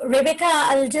 So Rebecca,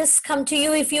 I'll just come to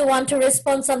you if you want to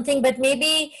respond something, but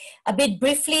maybe a bit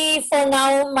briefly for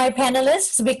now, my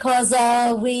panelists, because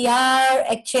we are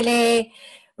actually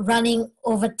running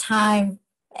over time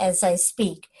as I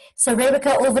speak. So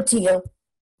Rebecca, over to you.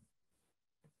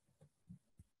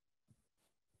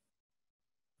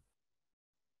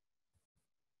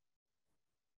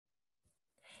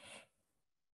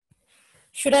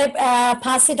 Should I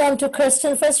pass it on to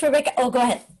Kirsten first, Rebecca? Oh, go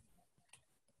ahead.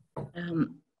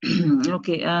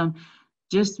 Okay,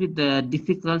 just with the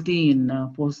difficulty in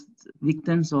post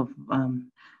victims of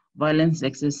violence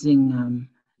accessing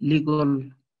legal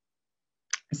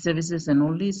services and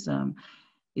all this,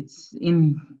 it's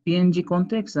in PNG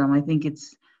context. I think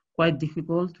it's quite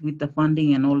difficult with the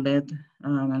funding and all that,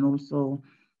 and also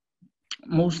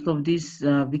most of these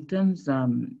victims,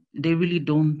 they really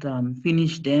don't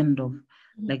finish the end of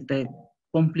like the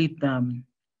complete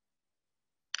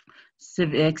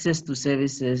access to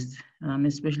services,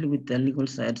 especially with the legal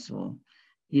side. So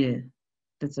yeah,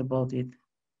 that's about it.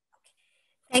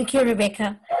 Thank you,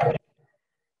 Rebecca.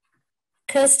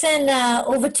 Kirsten,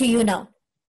 over to you now.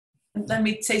 Let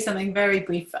me say something very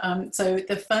brief. So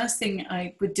the first thing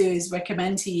I would do is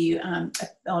recommend to you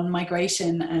on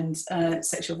migration and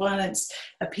sexual violence,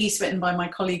 a piece written by my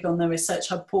colleague on the Research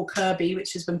Hub, Paul Kirby,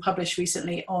 which has been published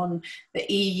recently on the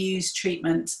EU's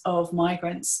treatment of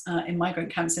migrants in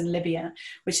migrant camps in Libya,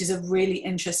 which is a really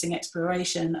interesting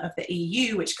exploration of the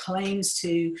EU, which claims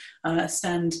to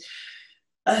stand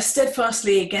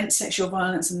steadfastly against sexual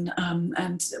violence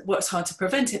and works hard to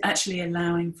prevent it, actually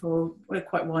allowing for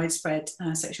quite widespread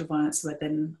sexual violence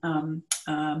within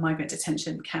migrant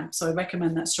detention camps. So I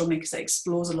recommend that strongly because it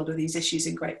explores a lot of these issues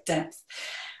in great depth.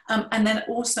 And then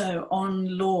also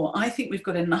on law, I think we've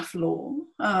got enough law,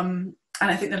 and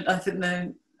I think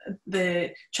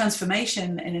the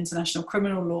transformation in international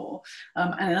criminal law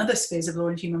and in other spheres of law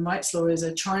and human rights law is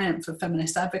a triumph of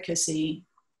feminist advocacy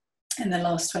in the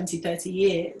last 20, 30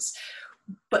 years.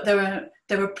 But there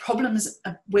are problems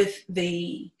with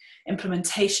the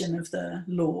implementation of the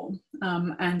law.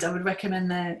 And I would recommend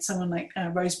that someone like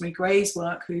Rosemary Gray's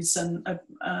work, who's done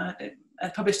I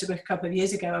published a book a couple of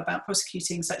years ago about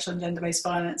prosecuting sexual and gender-based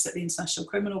violence at the International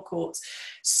Criminal Courts.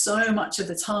 So much of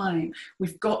the time,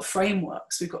 we've got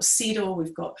frameworks. We've got CEDAW,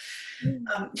 we've got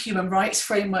human rights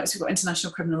frameworks, we've got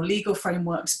international criminal legal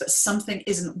frameworks, but something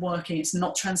isn't working. It's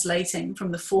not translating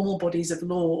from the formal bodies of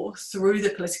law through the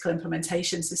political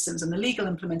implementation systems and the legal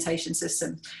implementation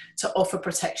systems to offer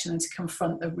protection and to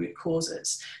confront the root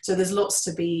causes. So there's lots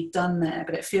to be done there,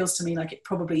 but it feels to me like it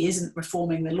probably isn't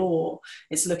reforming the law.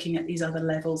 It's looking at these other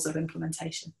levels of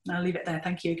implementation. And I'll leave it there.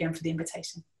 Thank you again for the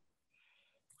invitation.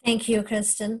 Thank you,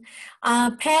 Kristen.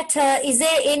 Pat, is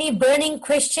there any burning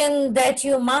question that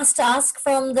you must ask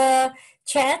from the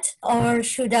chat, or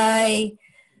should I?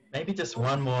 Maybe just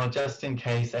one more, just in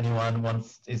case anyone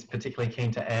is particularly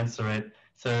keen to answer it.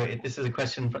 So this is a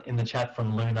question in the chat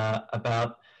from Luna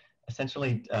about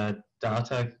essentially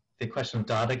data, the question of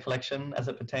data collection as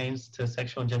it pertains to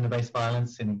sexual and gender-based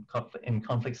violence in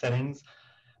conflict settings.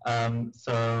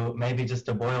 So maybe just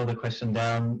to boil the question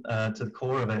down to the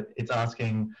core of it, it's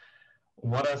asking,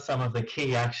 what are some of the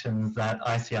key actions that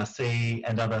ICRC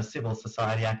and other civil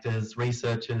society actors,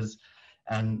 researchers,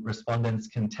 and respondents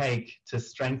can take to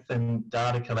strengthen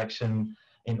data collection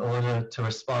in order to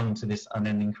respond to this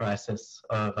unending crisis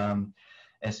of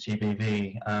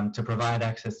SGBV, to provide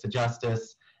access to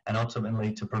justice, and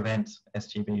ultimately to prevent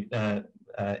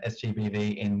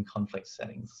SGBV in conflict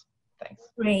settings? Thanks.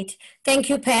 Great. Thank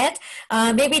you, Pat.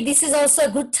 Maybe this is also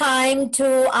a good time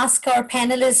to ask our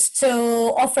panelists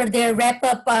to offer their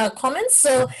wrap-up comments.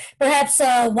 So perhaps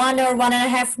 1 or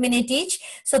 1.5 minutes each.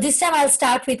 So this time I'll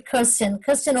start with Kirsten.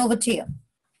 Kirsten, over to you.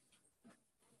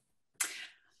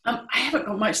 I haven't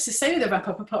got much to say with the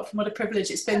wrap-up apart from what a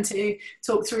privilege it's been to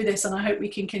talk through this, and I hope we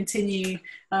can continue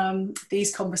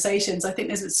these conversations. I think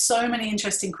there's so many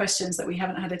interesting questions that we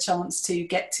haven't had a chance to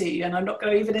get to, and I'm not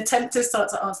going to even attempt to start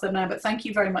to answer them now, but thank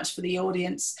you very much for the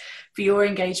audience, for your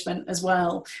engagement as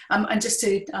well. And just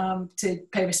to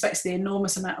pay respect to the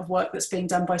enormous amount of work that's being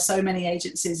done by so many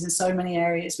agencies in so many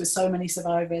areas with so many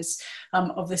survivors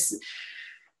of this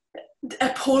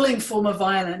appalling form of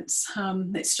violence.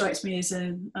 It strikes me as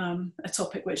a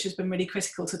topic which has been really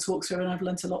critical to talk through, and I've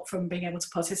learned a lot from being able to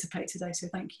participate today, so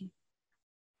thank you.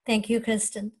 Thank you,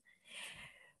 Kristen.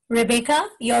 Rebecca,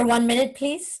 your 1 minute,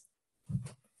 please.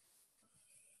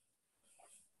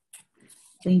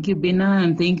 Thank you, Bina,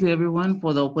 and thank you everyone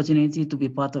for the opportunity to be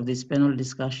part of this panel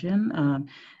discussion,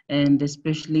 and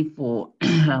especially for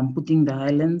putting the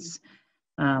highlands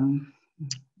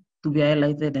to be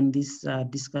highlighted in this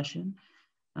discussion.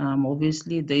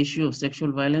 Obviously, the issue of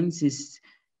sexual violence is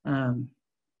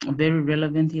very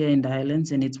relevant here in the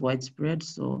Highlands, and it's widespread.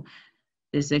 So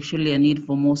there's actually a need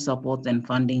for more support and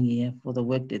funding here for the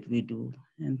work that we do.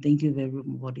 And thank you,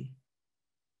 everybody.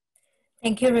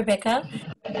 Thank you, Rebecca.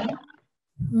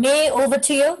 May, over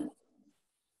to you.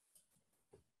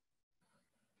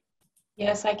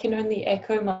 Yes, I can only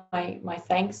echo my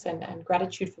thanks and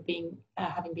gratitude for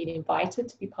having been invited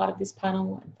to be part of this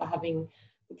panel, and for having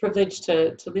the privilege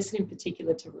to listen in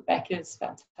particular to Rebecca's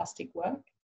fantastic work.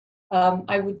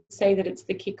 I would say that it's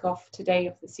the kickoff today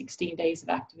of the 16 days of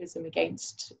activism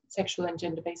against sexual and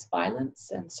gender-based violence,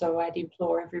 and so I'd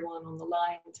implore everyone on the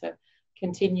line to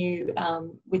continue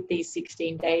with these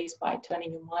 16 days by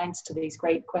turning your minds to these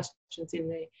great questions in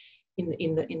the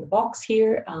box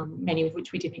here, many of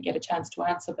which we didn't get a chance to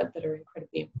answer, but that are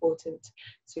incredibly important.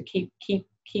 So keep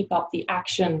up the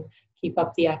action, keep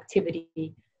up the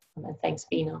activity, and thanks,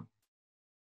 Bina.